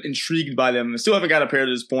always been intrigued by them. I still haven't got a pair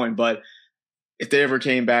to this point, but if they ever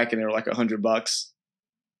came back and they were like $100,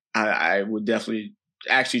 I would definitely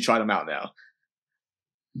actually try them out now.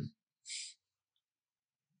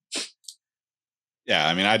 Yeah,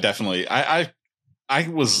 I mean, I definitely, I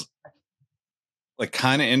was like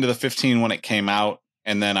kind of into the 15 when it came out,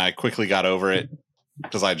 and then I quickly got over it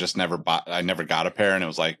because I just never got a pair, and it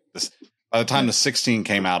was like this. By the time the 16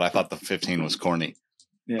 came out, I thought the 15 was corny.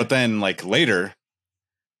 Yeah. But then, like later,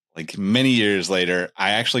 like many years later,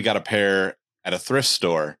 I actually got a pair at a thrift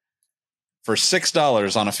store for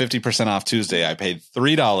 $6 on a 50% off Tuesday. I paid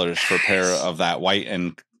 $3 for a pair of that white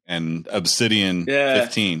and obsidian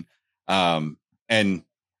 15. And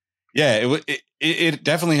yeah, it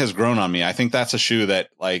definitely has grown on me. I think that's a shoe that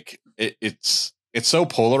like it's so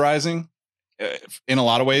polarizing in a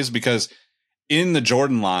lot of ways, because in the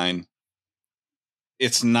Jordan line,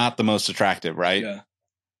 it's not the most attractive, right? Yeah.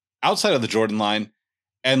 Outside of the Jordan line,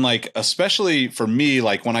 and like especially for me,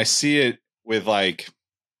 like when I see it with like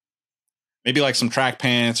maybe like some track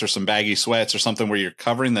pants or some baggy sweats or something where you're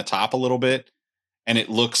covering the top a little bit and it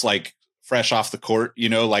looks like fresh off the court, you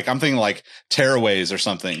know, like I'm thinking like tearaways or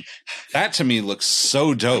something. That to me looks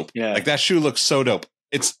so dope. Yeah. Like that shoe looks so dope.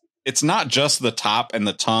 It's not just the top and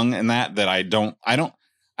the tongue and that I don't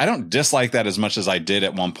dislike that as much as I did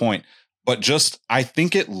at one point, but just I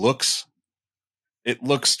think it looks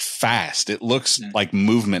fast. It looks like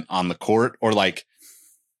movement on the court, or like,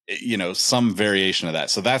 you know, some variation of that.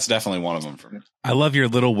 So that's definitely one of them for me. I love your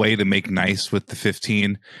little way to make nice with the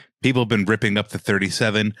 15. People have been ripping up the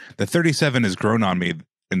 37. The 37 has grown on me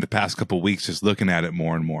in the past couple of weeks, just looking at it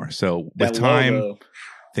more and more. So with time,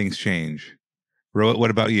 things change. What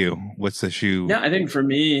about you? What's the shoe? Yeah, I think for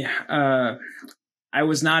me, I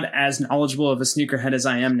was not as knowledgeable of a sneakerhead as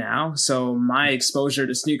I am now. So my exposure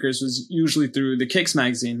to sneakers was usually through the Kicks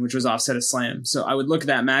magazine, which was Offset of Slam. So I would look at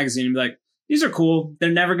that magazine and be like, these are cool.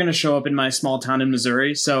 They're never going to show up in my small town in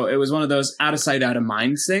Missouri. So it was one of those out of sight, out of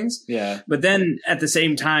mind things. Yeah. But then at the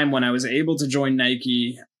same time, when I was able to join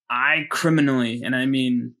Nike, I criminally, and I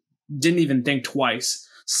mean, didn't even think twice,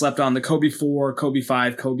 slept on the Kobe 4, Kobe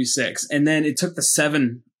 5, Kobe 6. And then it took the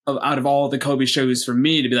 7 out of all the Kobe shoes for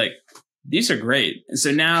me to be like, these are great. And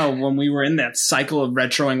so now when we were in that cycle of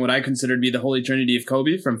retroing what I consider to be the holy trinity of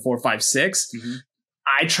Kobe from 4, 5, 6,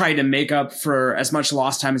 I try to make up for as much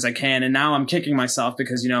lost time as I can. And now I'm kicking myself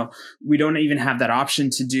because, we don't even have that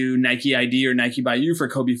option to do Nike ID or Nike by You for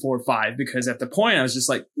Kobe 4 or 5. Because at the point I was just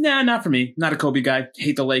like, nah, not for me. Not a Kobe guy.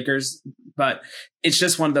 Hate the Lakers. But it's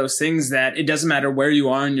just one of those things that it doesn't matter where you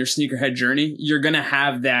are in your sneakerhead journey. You're going to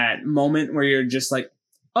have that moment where you're just like,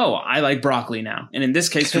 oh, I like broccoli now. And in this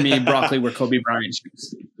case, for me, broccoli were Kobe Bryant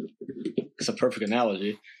shoes. It's a perfect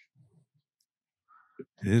analogy.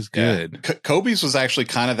 It is good. Yeah. Kobe's was actually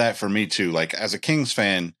kind of that for me too. Like as a Kings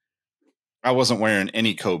fan, I wasn't wearing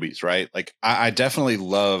any Kobe's, right? Like I definitely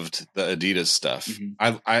loved the Adidas stuff.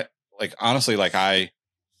 I like, honestly, like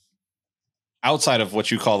outside of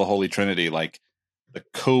what you call the Holy Trinity, like the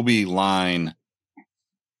Kobe line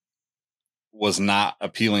was not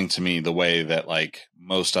appealing to me the way that like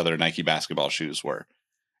most other Nike basketball shoes were.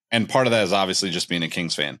 And part of that is obviously just being a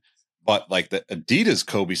Kings fan. But like the Adidas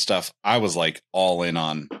Kobe stuff, I was like all in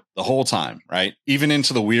on the whole time, right? Even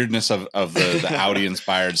into the weirdness of the Audi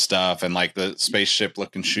inspired stuff and like the spaceship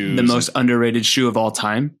looking shoes. The most underrated shoe of all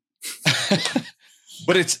time.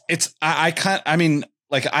 But I mean,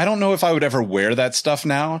 like, I don't know if I would ever wear that stuff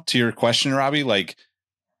now, to your question, Robbie. Like,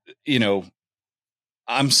 it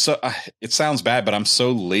sounds bad, but I'm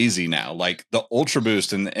so lazy now. Like the Ultra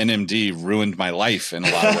Boost and the NMD ruined my life in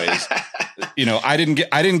a lot of ways. I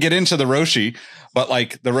didn't get into the Roshe, but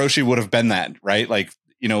like the Roshe would have been that, right? Like,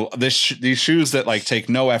 these shoes that like take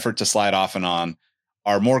no effort to slide off and on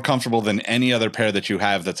are more comfortable than any other pair that you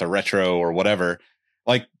have that's a retro or whatever.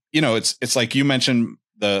 Like, it's like you mentioned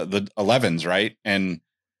the 11s, right? And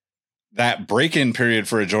that break-in period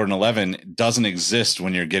for a Jordan 11 doesn't exist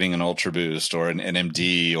when you're getting an Ultra Boost or an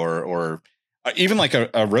NMD or even like a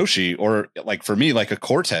Roshe, or like for me, like a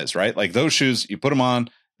Cortez, right? Like those shoes, you put them on,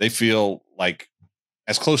 they feel like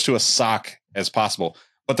as close to a sock as possible,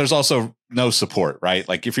 but there's also no support, right?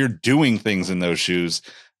 Like if you're doing things in those shoes,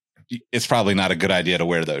 it's probably not a good idea to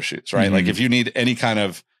wear those shoes, right? Like if you need any kind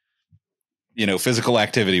of, physical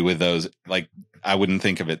activity with those, like I wouldn't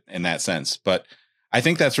think of it in that sense. But I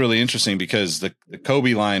think that's really interesting because the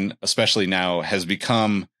Kobe line, especially now, has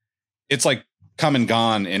become, it's like come and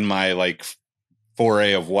gone in my like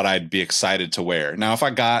foray of what I'd be excited to wear. Now, if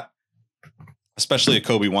I got, especially a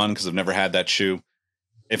Kobe 1, because I've never had that shoe,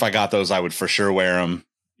 if I got those, I would for sure wear them.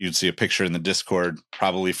 You'd see a picture in the Discord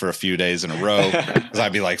probably for a few days in a row because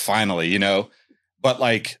I'd be like, finally, But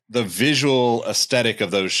like the visual aesthetic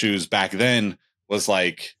of those shoes back then was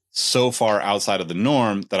like so far outside of the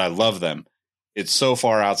norm that I love them. It's so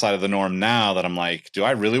far outside of the norm now that I'm like, do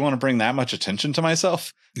I really want to bring that much attention to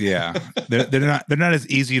myself? Yeah, they're not as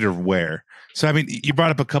easy to wear. So I mean, you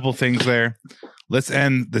brought up a couple things there. Let's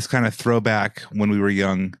end this kind of throwback when we were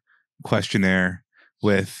young questionnaire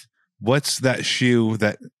with what's that shoe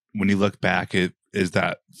that when you look back, it is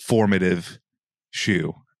that formative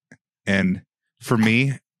shoe. And for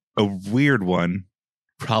me, a weird one,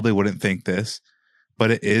 probably wouldn't think this, but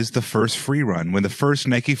it is the first free run. When the first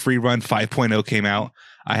Nike free run 5.0 came out,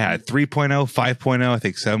 I had 3.0, 5.0, I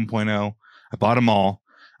think 7.0. I bought them all.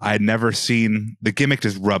 I had never seen the gimmick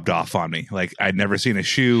just rubbed off on me. Like I'd never seen a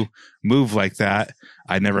shoe move like that.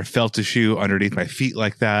 I never felt a shoe underneath my feet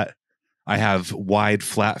like that. I have wide,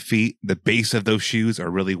 flat feet. The base of those shoes are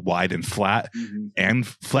really wide and flat and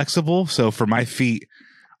flexible. So for my feet,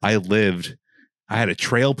 I had a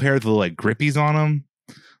trail pair with little like grippies on them.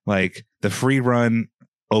 Like the free run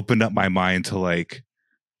opened up my mind to like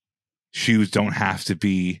shoes don't have to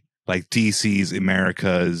be like DC's,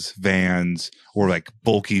 America's, Vans, or like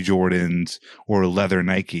bulky Jordans or leather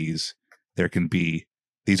Nikes. There can be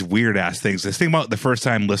these weird ass things. This thing about the first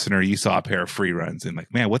time listener, you saw a pair of free runs and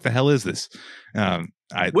like, man, what the hell is this?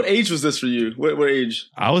 What age was this for you? What age?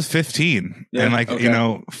 I was 15 and like,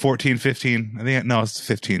 14, 15. I was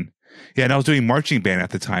 15. Yeah, and I was doing marching band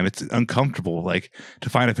at the time. It's uncomfortable, like to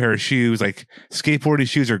find a pair of shoes. Like skateboarding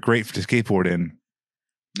shoes are great to skateboard in,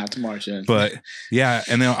 not to march in. But yeah,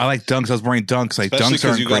 and then I like Dunks. I was wearing Dunks. Like especially Dunks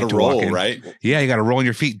aren't great to roll, walk in. Right? Yeah, you got to roll on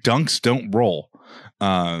your feet. Dunks don't roll.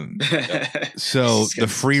 So the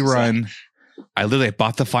free run, I literally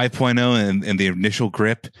bought the 5.0 and the initial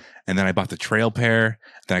grip, and then I bought the trail pair.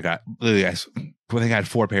 Then I got literally, I think I had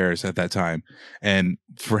 4 pairs at that time. And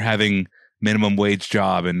for having minimum wage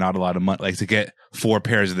job and not a lot of money, like to get 4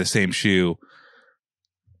 pairs of the same shoe,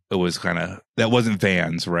 it was kind of, that wasn't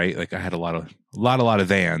Vans, right? Like I had a lot of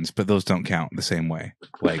Vans, but those don't count the same way.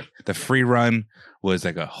 Like the free run was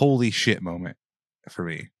like a holy shit moment for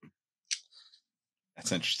me.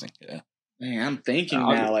 That's interesting. Yeah. Man, I'm thinking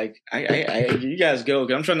now, like, I you guys go.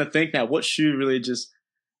 'Cause I'm trying to think now, what shoe really just,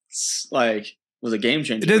 like, was a game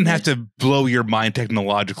changer? It doesn't have to blow your mind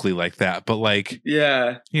technologically like that, but like,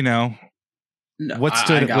 yeah, you know, No, what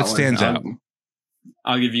stands out?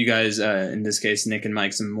 I'll give you guys, in this case, Nick and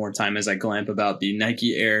Mike, some more time as I glamp about the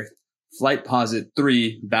Nike Air Flightposite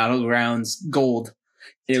 3 Battlegrounds Gold.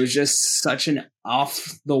 It was just such an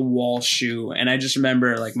off-the-wall shoe. And I just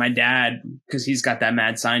remember, like, my dad, because he's got that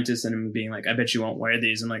mad scientist in him, being like, I bet you won't wear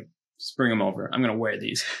these. I'm like, just bring them over. I'm going to wear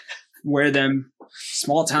these. Wear them.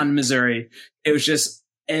 Small town in Missouri. It was just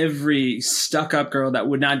every stuck-up girl that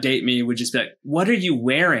would not date me would just be like, what are you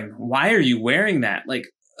wearing? Why are you wearing that? Like,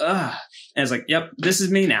 ugh. And I was like, yep, this is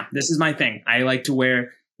me now. This is my thing. I like to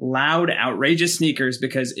wear loud, outrageous sneakers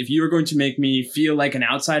because if you are going to make me feel like an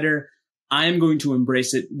outsider, I'm going to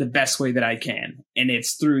embrace it the best way that I can. And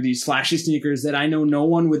it's through these flashy sneakers that I know no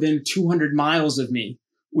one within 200 miles of me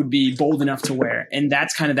would be bold enough to wear. And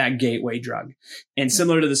that's kind of that gateway drug. And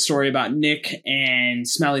similar to the story about Nick and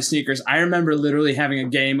smelly sneakers, I remember literally having a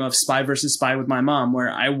game of Spy versus Spy with my mom where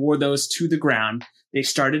I wore those to the ground. They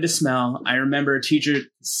started to smell. I remember a teacher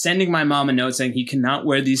sending my mom a note saying he cannot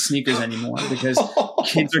wear these sneakers anymore because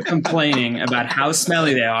kids are complaining about how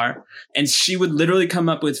smelly they are. And she would literally come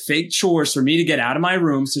up with fake chores for me to get out of my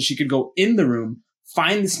room so she could go in the room,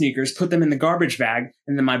 find the sneakers, put them in the garbage bag.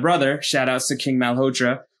 And then my brother, shout outs to King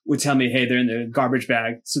Malhotra, would tell me, hey, they're in the garbage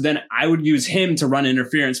bag. So then I would use him to run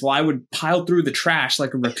interference while I would pile through the trash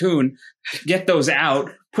like a raccoon, get those out,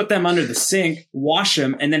 put them under the sink, wash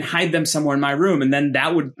them, and then hide them somewhere in my room. And then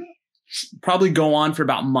that would probably go on for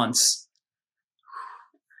about months.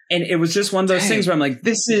 And it was just one of those things where I'm like,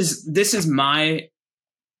 this is my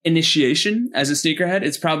initiation as a sneakerhead.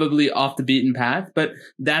 It's probably off the beaten path, but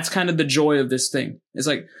that's kind of the joy of this thing. It's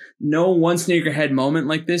like no one sneakerhead moment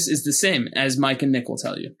like this is the same as Mike and Nick will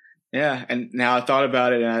tell you. Yeah. And now I thought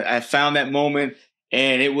about it and I found that moment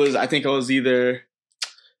and it was, I think it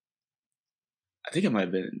might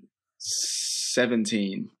have been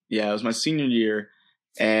 17. Yeah. It was my senior year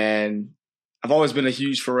and I've always been a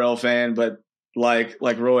huge Pharrell fan, but like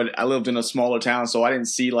Rowan, I lived in a smaller town, so I didn't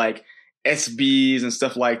see like SBs and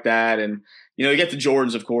stuff like that. And, you know, you get the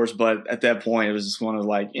Jordans, of course, but at that point it was just one of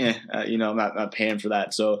like, I'm not paying for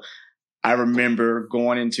that. So I remember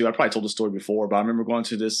going into, I probably told the story before, but I remember going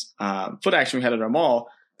to this foot action we had at our mall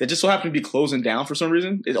that just so happened to be closing down for some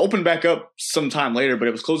reason. It opened back up sometime later, but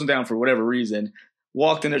it was closing down for whatever reason.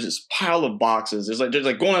 Walked in, there's this pile of boxes. There's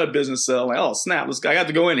like going out of business sale. I'm like, oh snap, I got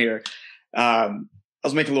to go in here. I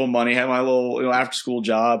was making a little money, had my little after school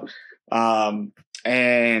job.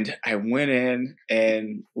 And I went in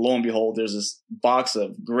and lo and behold, there's this box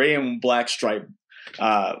of gray and black stripe,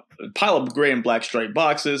 pile of gray and black stripe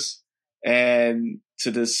boxes. And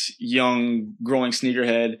to this young growing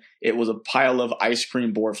sneakerhead, it was a pile of ice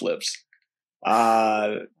cream board flips.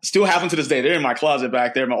 Still have them to this day. They're in my closet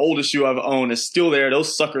back there. My oldest shoe I've owned is still there.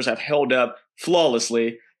 Those suckers have held up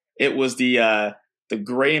flawlessly. It was the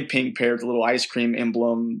gray and pink pair with the little ice cream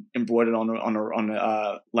emblem embroidered on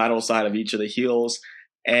the lateral side of each of the heels.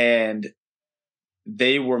 And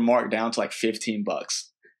they were marked down to like $15.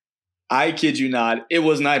 I kid you not. It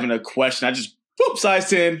was not even a question. I just size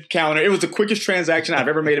 10 counter. It was the quickest transaction I've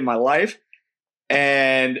ever made in my life.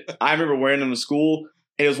 And I remember wearing them to school.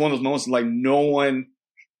 It was one of those moments like no one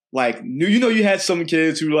like knew, you had some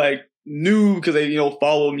kids who like knew because they,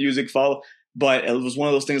 follow music, but it was one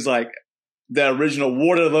of those things like the original,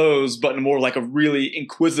 what are those? But in a more like a really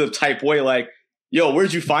inquisitive type way, like, yo,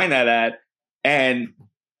 where'd you find that at? And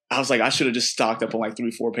I was like, I should have just stocked up on like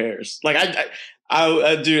 3-4 pairs. Like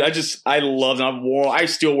I love them. I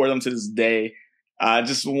still wear them to this day.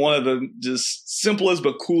 Just one of the just simplest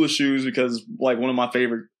but coolest shoes because like one of my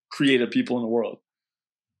favorite creative people in the world.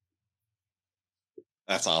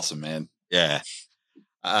 That's awesome, man. Yeah.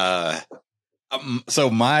 So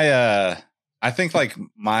my, I think like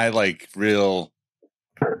my like real,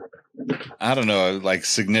 I don't know, like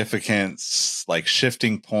significance, like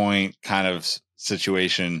shifting point kind of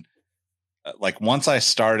situation. Like once I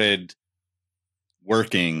started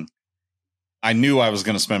working, I knew I was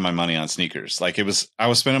going to spend my money on sneakers. Like I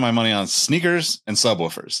was spending my money on sneakers and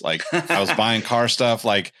subwoofers. Like I was buying car stuff.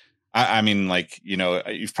 Like I mean, like, you know,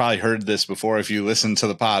 you've probably heard this before if you listen to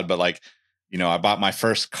the pod, but like, you know, I bought my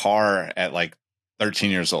first car at like 13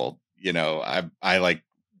 years old. You know, I like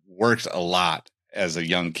worked a lot as a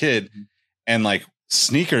young kid, and like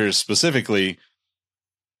sneakers specifically,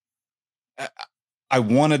 I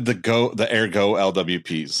wanted the Ergo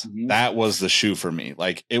LWPs. That was the shoe for me.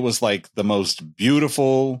 Like, it was like the most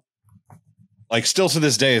beautiful, like still to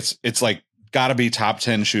this day, it's like gotta be top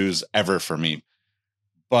 10 shoes ever for me.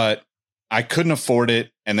 But I couldn't afford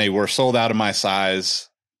it, and they were sold out of my size.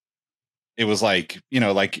 It was like, you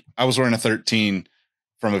know, like I was wearing a 13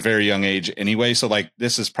 from a very young age anyway. So like,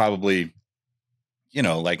 this is probably, you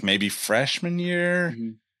know, like maybe freshman,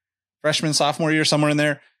 sophomore year, somewhere in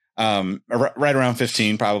there. Right around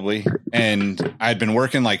 15 probably. And I'd been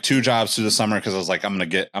working like 2 jobs through the summer because I was like, I'm gonna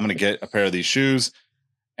get a pair of these shoes.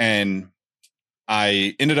 And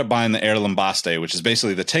I ended up buying the Air Lambaste, which is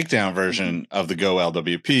basically the takedown version of the Go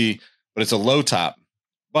LWP, but it's a low top.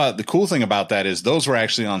 But the cool thing about that is those were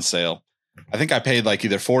actually on sale. I think I paid like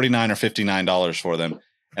either $49 or $59 for them.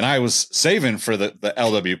 And I was saving for the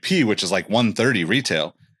LWP, which is like $130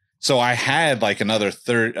 retail. So I had like another like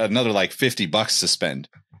 $50 to spend.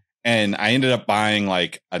 And I ended up buying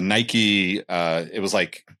like a Nike, it was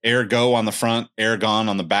like Air Go on the front, Air Gone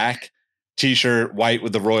on the back, t-shirt, white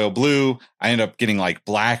with the royal blue. I ended up getting like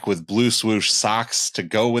black with blue swoosh socks to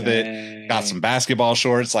go with it. Got some basketball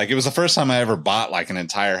shorts. Like, it was the first time I ever bought like an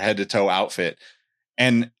entire head to toe outfit.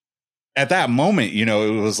 And at that moment, you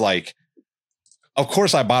know, it was like, of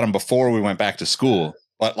course I bought them before we went back to school,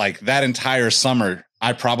 but like that entire summer,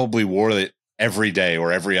 I probably wore it every day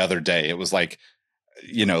or every other day. It was like,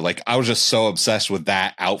 you know, like I was just so obsessed with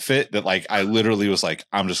that outfit that like I literally was like,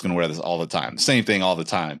 I'm just going to wear this all the time. Same thing all the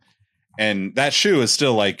time. And that shoe is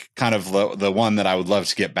still like kind of the one that I would love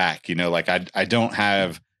to get back. You know, like I don't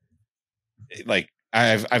have, like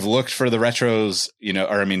I've looked for the retros, you know,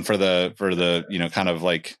 or I mean for the you know, kind of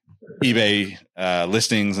like eBay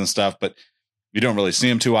listings and stuff, but you don't really see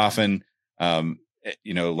them too often.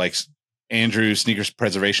 You know, like Andrew Sneakers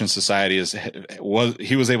Preservation Society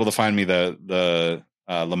he was able to find me the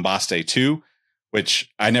Lambaste 2,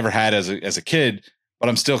 which I never had as a kid, but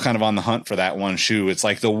I'm still kind of on the hunt for that one shoe. It's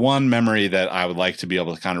like the one memory that I would like to be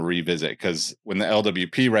able to kind of revisit, because when the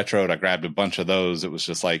LWP retroed, I grabbed a bunch of those. It was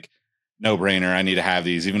just like no brainer. I need to have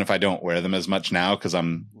these, even if I don't wear them as much now because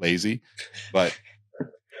I'm lazy. But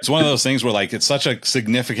it's one of those things where like it's such a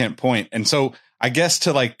significant point. And so I guess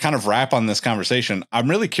to like kind of wrap on this conversation, I'm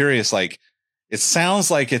really curious. Like, it sounds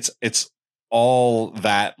like it's all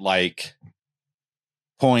that like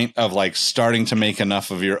point of like starting to make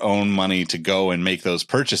enough of your own money to go and make those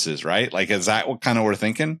purchases, right? Like, is that what kind of we're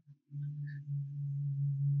thinking?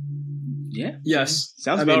 Yeah. Yes.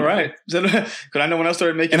 Sounds about right. Because I know when I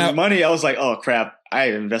started making money, I was like, oh crap,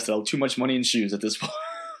 I invested too much money in shoes at this point.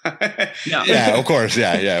 Yeah, of course.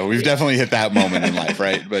 Yeah. We've definitely hit that moment in life,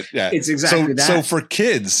 right? But yeah, it's exactly that. So for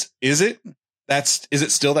kids, is it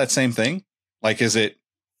still that same thing? Like, is that,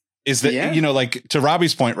 you know, like to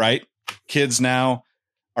Robbie's point, right? Kids now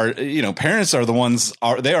are, you know, parents are the ones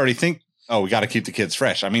they already think, oh, we got to keep the kids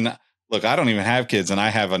fresh. I mean, look, I don't even have kids, and I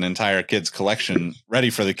have an entire kids collection ready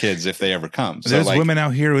for the kids if they ever come. So there's like, women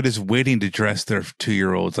out here who are just waiting to dress their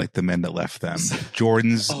 2-year-olds like the men that left them.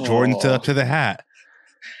 Jordan's up to the hat.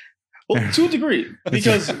 Well, to a degree,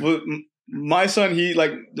 because my son, he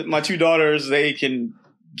like my 2 daughters, they can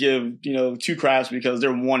give, you know, 2 craps because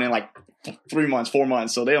they're one in like 3 months, 4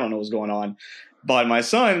 months, so they don't know what's going on. But my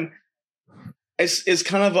son, it's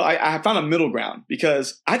kind of I found a middle ground,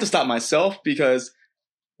 because I had to stop myself, because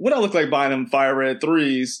what I look like buying him fire red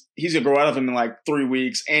 3s, he's gonna grow out of them in like 3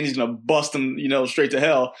 weeks, and he's gonna bust them, you know, straight to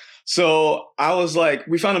hell. So I was like,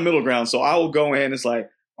 we found a middle ground. So I will go in. It's like,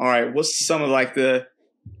 all right, what's some of like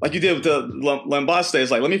like you did with the Lambaste,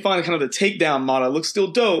 it's like, let me find kind of the takedown model. It looks still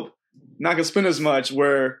dope, not gonna spend as much,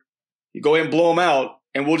 where you go ahead and blow them out,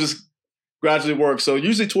 and we'll just gradually work. So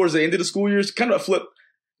usually towards the end of the school year, it's kind of a flip,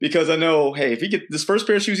 because I know, hey, if he get this first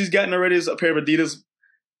pair of shoes he's gotten already is a pair of Adidas,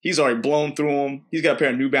 he's already blown through them. He's got a pair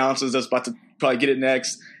of New Balances that's about to probably get it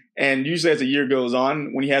next. And usually as the year goes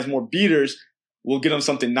on, when he has more beaters, we'll get him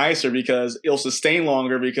something nicer, because it'll sustain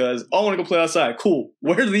longer, because, oh, I want to go play outside. Cool.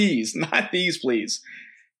 Wear these, not these, please.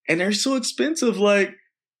 And they're so expensive. Like,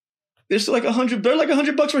 they're still like $100. They're like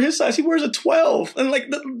 $100 for his size. He wears a 12, and like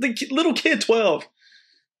the little kid 12.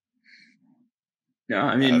 Yeah,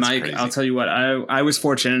 I mean, Mike, crazy. I'll tell you what, I was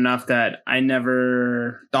fortunate enough that I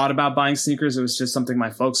never thought about buying sneakers. It was just something my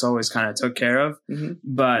folks always kind of took care of. Mm-hmm.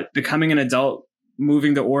 But becoming an adult,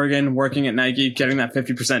 moving to Oregon, working at Nike, getting that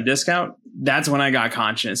 50% discount, that's when I got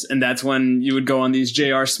conscious. And that's when you would go on these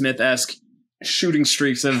J.R. Smith-esque shooting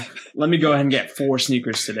streaks of let me go ahead and get 4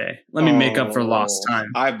 sneakers today. Let me make up for lost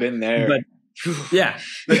time. I've been there. But yeah,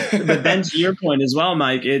 but then to your point as well,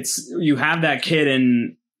 Mike, it's you have that kid,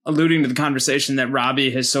 and alluding to the conversation that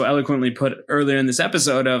Robbie has so eloquently put earlier in this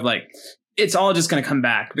episode of like, it's all just going to come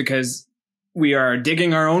back because we are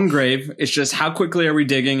digging our own grave. It's just how quickly are we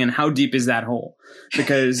digging and how deep is that hole?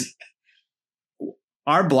 Because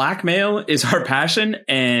our blackmail is our passion,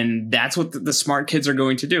 and that's what the smart kids are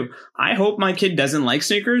going to do. I hope my kid doesn't like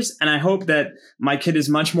sneakers, and I hope that my kid is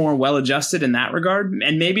much more well-adjusted in that regard.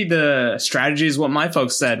 And maybe the strategy is what my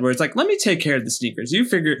folks said, where it's like, let me take care of the sneakers. You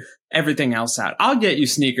figure everything else out. I'll get you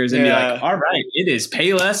sneakers and be like, all right, it is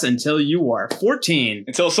pay less until you are 14.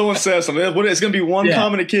 Until someone says something. It's going to be one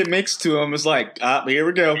comment a kid makes to him. It's like, here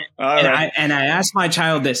we go. All right. I asked my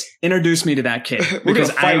child this, introduce me to that kid. Because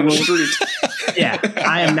I will. Yeah,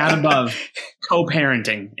 I am not above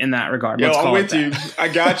co-parenting in that regard. Yo, I'm with you. I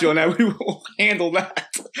got you on that. We will handle that.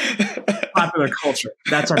 Popular culture.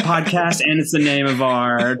 That's our podcast, and it's the name of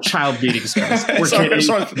our child beating service. We're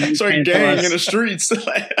sorry, gang in the streets.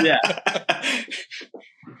 Yeah.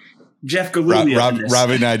 Jeff Galooly.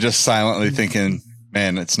 Robbie and I just silently thinking,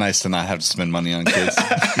 man, it's nice to not have to spend money on kids.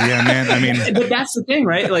 Yeah, man. I mean, but that's the thing,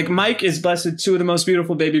 right? Like Mike is blessed with 2 of the most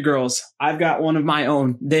beautiful baby girls. I've got one of my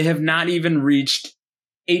own. They have not even reached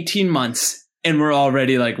 18 months, and we're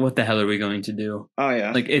already like, what the hell are we going to do? Oh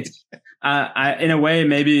yeah. Like it's, in a way,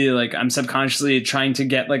 maybe like I'm subconsciously trying to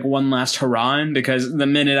get like one last hurrah in, because the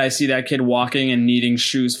minute I see that kid walking and needing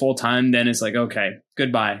shoes full time, then it's like, okay,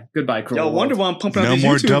 goodbye, cruel. Yo, wonder why I'm pumping out no these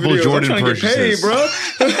more YouTube double videos. Jordan I'm trying purchases, to get paid,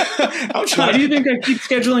 bro. Why do you think I keep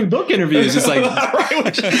scheduling book interviews? It's like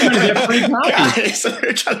right, trying to get free copies. So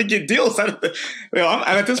they're trying to get deals out of it. I'm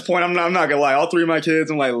at this point, I'm not gonna lie. All 3 of my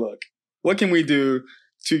kids, I'm like, look, what can we do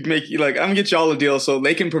to make you, like, I'm gonna get y'all a deal so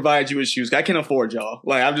they can provide you with shoes. I can afford y'all.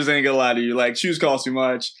 Like, I'm just ain't gonna lie to you. Like, shoes cost too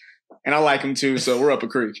much, and I like them too, so we're up a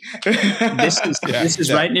creek. This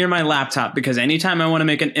is right near my laptop, because anytime I want to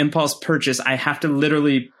make an impulse purchase, I have to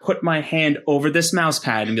literally put my hand over this mouse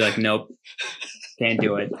pad and be like, nope, can't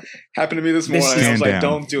do it. Happened to me this morning. I was like,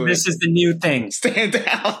 don't do it. This is the new thing. Stand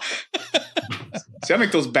down. See, I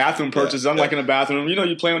make those bathroom purchases. I'm like in a bathroom. You know,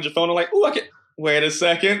 you play on your phone. I'm like, ooh, I can. Wait a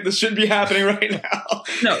second. This shouldn't be happening right now.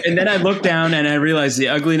 No, and then I look down and I realize the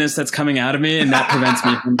ugliness that's coming out of me, and that prevents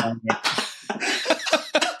me from doing it.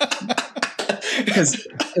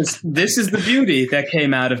 Because this is the beauty that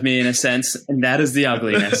came out of me in a sense, and that is the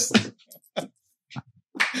ugliness.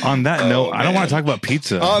 On that note, I don't want to talk about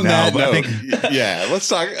pizza. On now, that but note, I think yeah, let's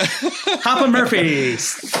talk. Papa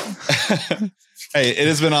Murphy's. Hey, it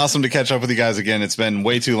has been awesome to catch up with you guys again. It's been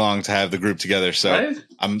way too long to have the group together, so Right?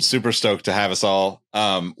 I'm super stoked to have us all.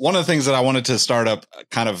 One of the things that I wanted to start up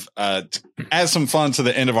kind of add some fun to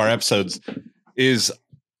the end of our episodes is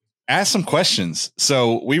ask some questions.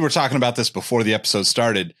 So we were talking about this before the episode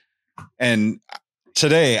started, and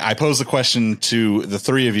today I posed the question to the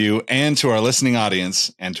 3 of you and to our listening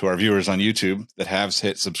audience and to our viewers on YouTube that have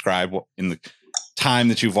hit subscribe in the time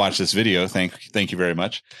that you've watched this video. Thank you very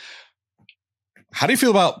much. How do you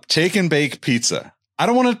feel about take and bake pizza? I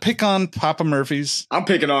don't want to pick on Papa Murphy's. I'm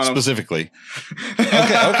picking on him specifically.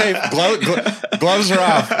 Okay. Gloves are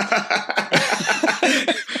off.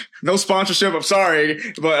 No sponsorship. I'm sorry,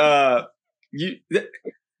 but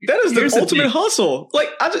that is the ultimate hustle. Like,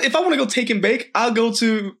 if I want to go take and bake, I'll go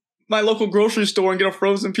to my local grocery store and get a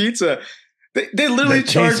frozen pizza. They literally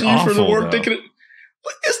charge you for the work. They could.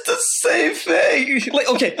 It's the same thing. Like,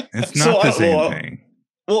 okay, it's not the same thing.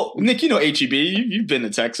 Well, Nick, you know HEB. You've been to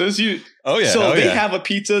Texas. They have a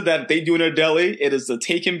pizza that they do in their deli. It is a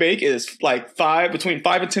take and bake. It is like between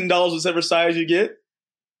 $5 and $10, whichever size you get.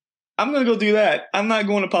 I'm gonna go do that. I'm not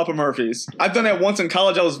going to Papa Murphy's. I've done that once in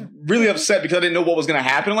college. I was really upset because I didn't know what was gonna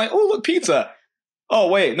happen. I'm like, oh look, pizza. Oh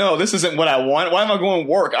wait, no, this isn't what I want. Why am I going to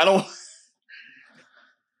work? I don't.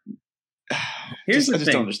 Here's the thing. I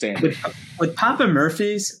just don't understand. With Papa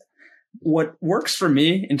Murphy's, what works for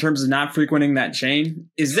me in terms of not frequenting that chain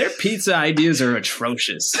is their pizza ideas are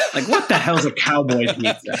atrocious. Like, what the hell's a cowboy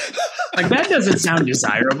pizza? Like, that doesn't sound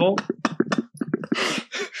desirable.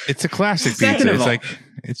 It's a classic pizza. It's like,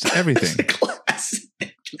 it's everything. It's a classic.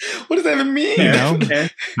 What does that even mean? You know, Okay.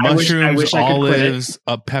 mushrooms, I olives,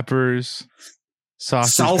 peppers,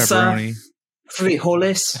 sausage, salsa, pepperoni.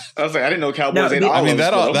 frijoles. I was like, I didn't know cowboys ate olives. I mean,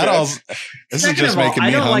 that all. This is just making me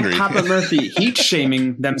I don't hungry. like Papa Murphy heat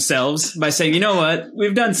shaming themselves by saying, you know what,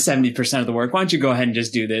 we've done 70% of the work. Why don't you go ahead and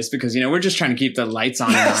just do this? Because, we're just trying to keep the lights on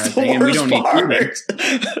and everything, and we don't need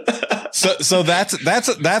to. So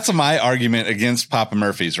that's my argument against Papa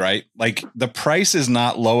Murphy's, right? Like, the price is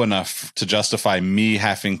not low enough to justify me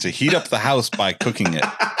having to heat up the house by cooking it.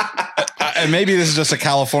 and maybe this is just a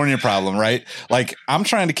California problem, right? Like I'm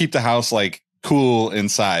trying to keep the house like cool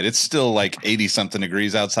inside. It's still like 80 something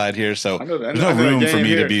degrees outside here. So there's no room for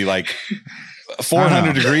me to be like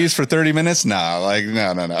 400 degrees for 30 minutes. No, like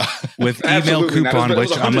no. With email coupon,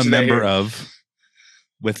 which I'm a member of.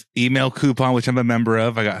 With email coupon, which I'm a member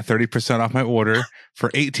of, I got 30% off my order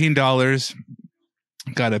for $18.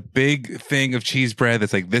 Got a big thing of cheese bread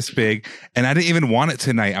that's like this big, and I didn't even want it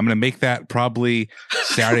tonight. I'm going to make that probably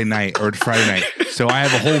Saturday night or Friday night. So I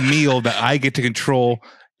have a whole meal that I get to control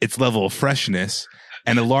its level of freshness,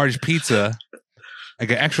 and a large pizza, like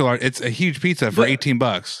an extra large. It's a huge pizza for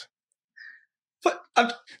 $18.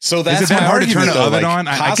 So that's that hard to turn an oven like, on?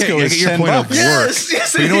 I get your point of work.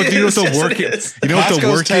 Yes, you know what the work is? You know what the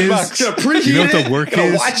work is? You know what the work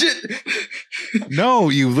is? Watch it. No,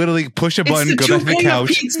 you literally push a button, go back to the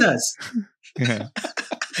couch. Yeah.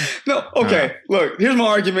 No, okay. Look, here's my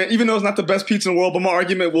argument. Even though it's not the best pizza in the world, but my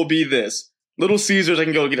argument will be this: Little Caesars, I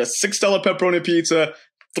can go get a $6 pepperoni pizza,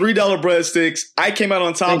 $3 breadsticks. I came out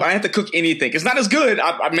on top. I didn't have to cook anything. It's not as good,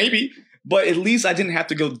 maybe, but at least I didn't have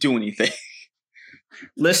to go do anything.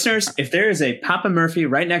 Listeners, if there is a Papa Murphy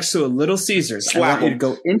right next to a Little Caesars, I want you to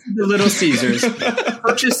go into the Little Caesars,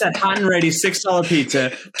 purchase that hot and ready $6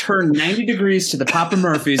 pizza, turn 90 degrees to the Papa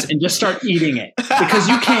Murphy's, and just start eating it. Because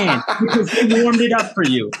you can. Because they warmed it up for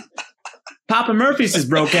you. Papa Murphy's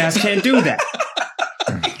broke ass can't do that.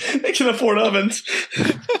 They can afford ovens.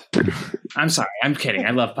 I'm sorry. I'm kidding.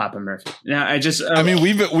 I love Papa Murphy. Now I just. I mean,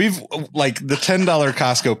 we've like the $10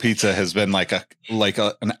 Costco pizza has been like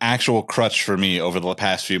an actual crutch for me over the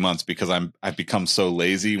past few months because I've become so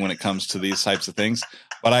lazy when it comes to these types of things.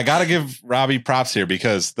 But I got to give Robbie props here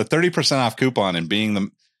because the 30% off coupon and being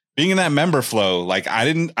in that member flow, like I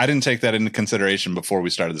didn't take that into consideration before we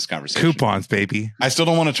started this conversation. Coupons, baby. I still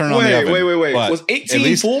don't want to turn on the oven. Wait. Was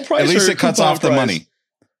 18 full price? At least it cuts off the money.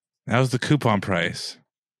 That was the coupon price.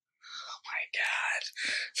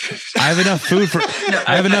 I have enough food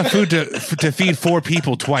to feed 4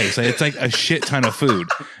 people twice. It's like a shit ton of food.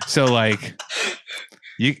 So like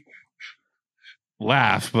you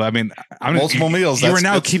laugh, but I mean, multiple meals. You are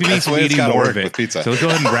now keeping me from eating more of it. Pizza. So let's go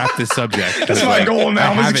ahead and wrap this subject. That's my goal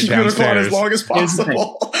now. I'm keep it as long as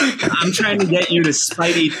possible. I'm trying to get you to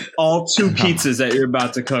spite eat all 2 pizzas that you're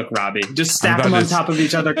about to cook, Robbie. Just stack them on top of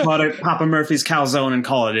each other, call it Papa Murphy's calzone, and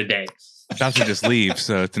call it a day. That's what just leaves,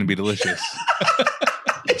 so it's gonna be delicious.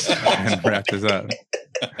 And wrap this up.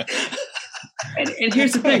 And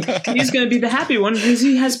here's the thing: he's going to be the happy one because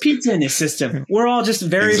he has pizza in his system. We're all just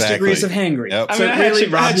various degrees of hangry. Yep. So I had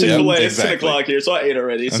Chick-fil-A. It's 10 o'clock here, so I ate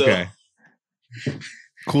already. So. Okay.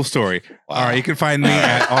 Cool story. Wow. All right, you can find me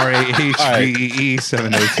at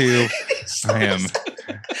RAHBEE702. I am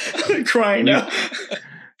crying now.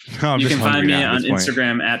 No, you can find me on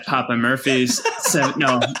Instagram at Papa Murphy's. You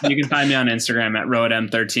can find me on Instagram at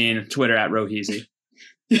RoadM13, Twitter at Roheezy.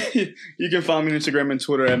 You can find me on Instagram and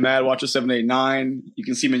Twitter at MadWatcher789. You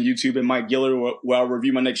can see me on YouTube at Mike Giller, where I'll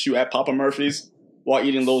review my next shoe at Papa Murphy's while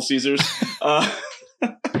eating Little Caesars.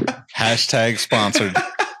 Hashtag sponsored.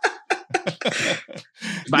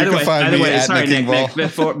 By the way, sorry, Nick,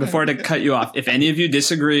 before to cut you off, if any of you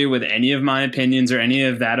disagree with any of my opinions or any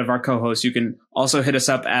of that of our co-hosts, you can also hit us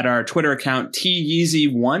up at our Twitter account,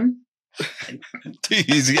 TYeezy1.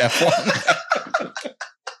 TYeezyF1.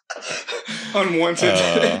 Unwanted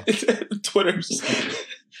Twitters.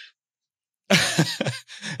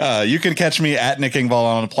 You can catch me at Nick Engvall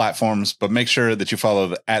on the platforms, but make sure that you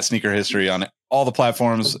follow at Sneaker History on all the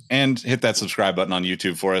platforms and hit that subscribe button on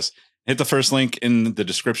YouTube for us. Hit the first link in the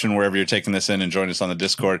description wherever you're taking this in and join us on the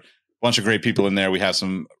Discord. Bunch of great people in there. We have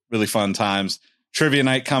some really fun times. Trivia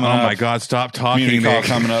night coming up. Oh my God, stop talking. Community call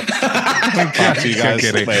coming up. Talk to you guys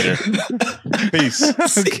later. Peace. I'm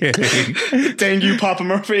kidding. Dang you, Papa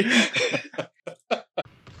Murphy.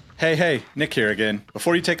 Hey, Nick here again.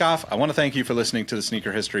 Before you take off, I want to thank you for listening to the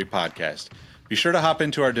Sneaker History Podcast. Be sure to hop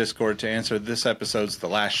into our Discord to answer this episode's The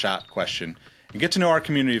Last Shot question and get to know our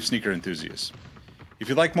community of sneaker enthusiasts. If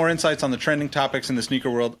you'd like more insights on the trending topics in the sneaker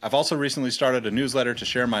world, I've also recently started a newsletter to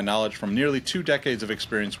share my knowledge from nearly 2 decades of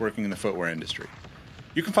experience working in the footwear industry.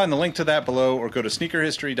 You can find the link to that below or go to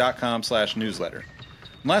sneakerhistory.com/newsletter.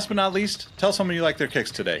 And last but not least, tell someone you like their kicks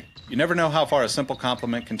today. You never know how far a simple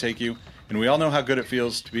compliment can take you, and we all know how good it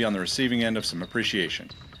feels to be on the receiving end of some appreciation.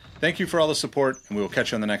 Thank you for all the support, and we will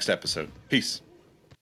catch you on the next episode. Peace.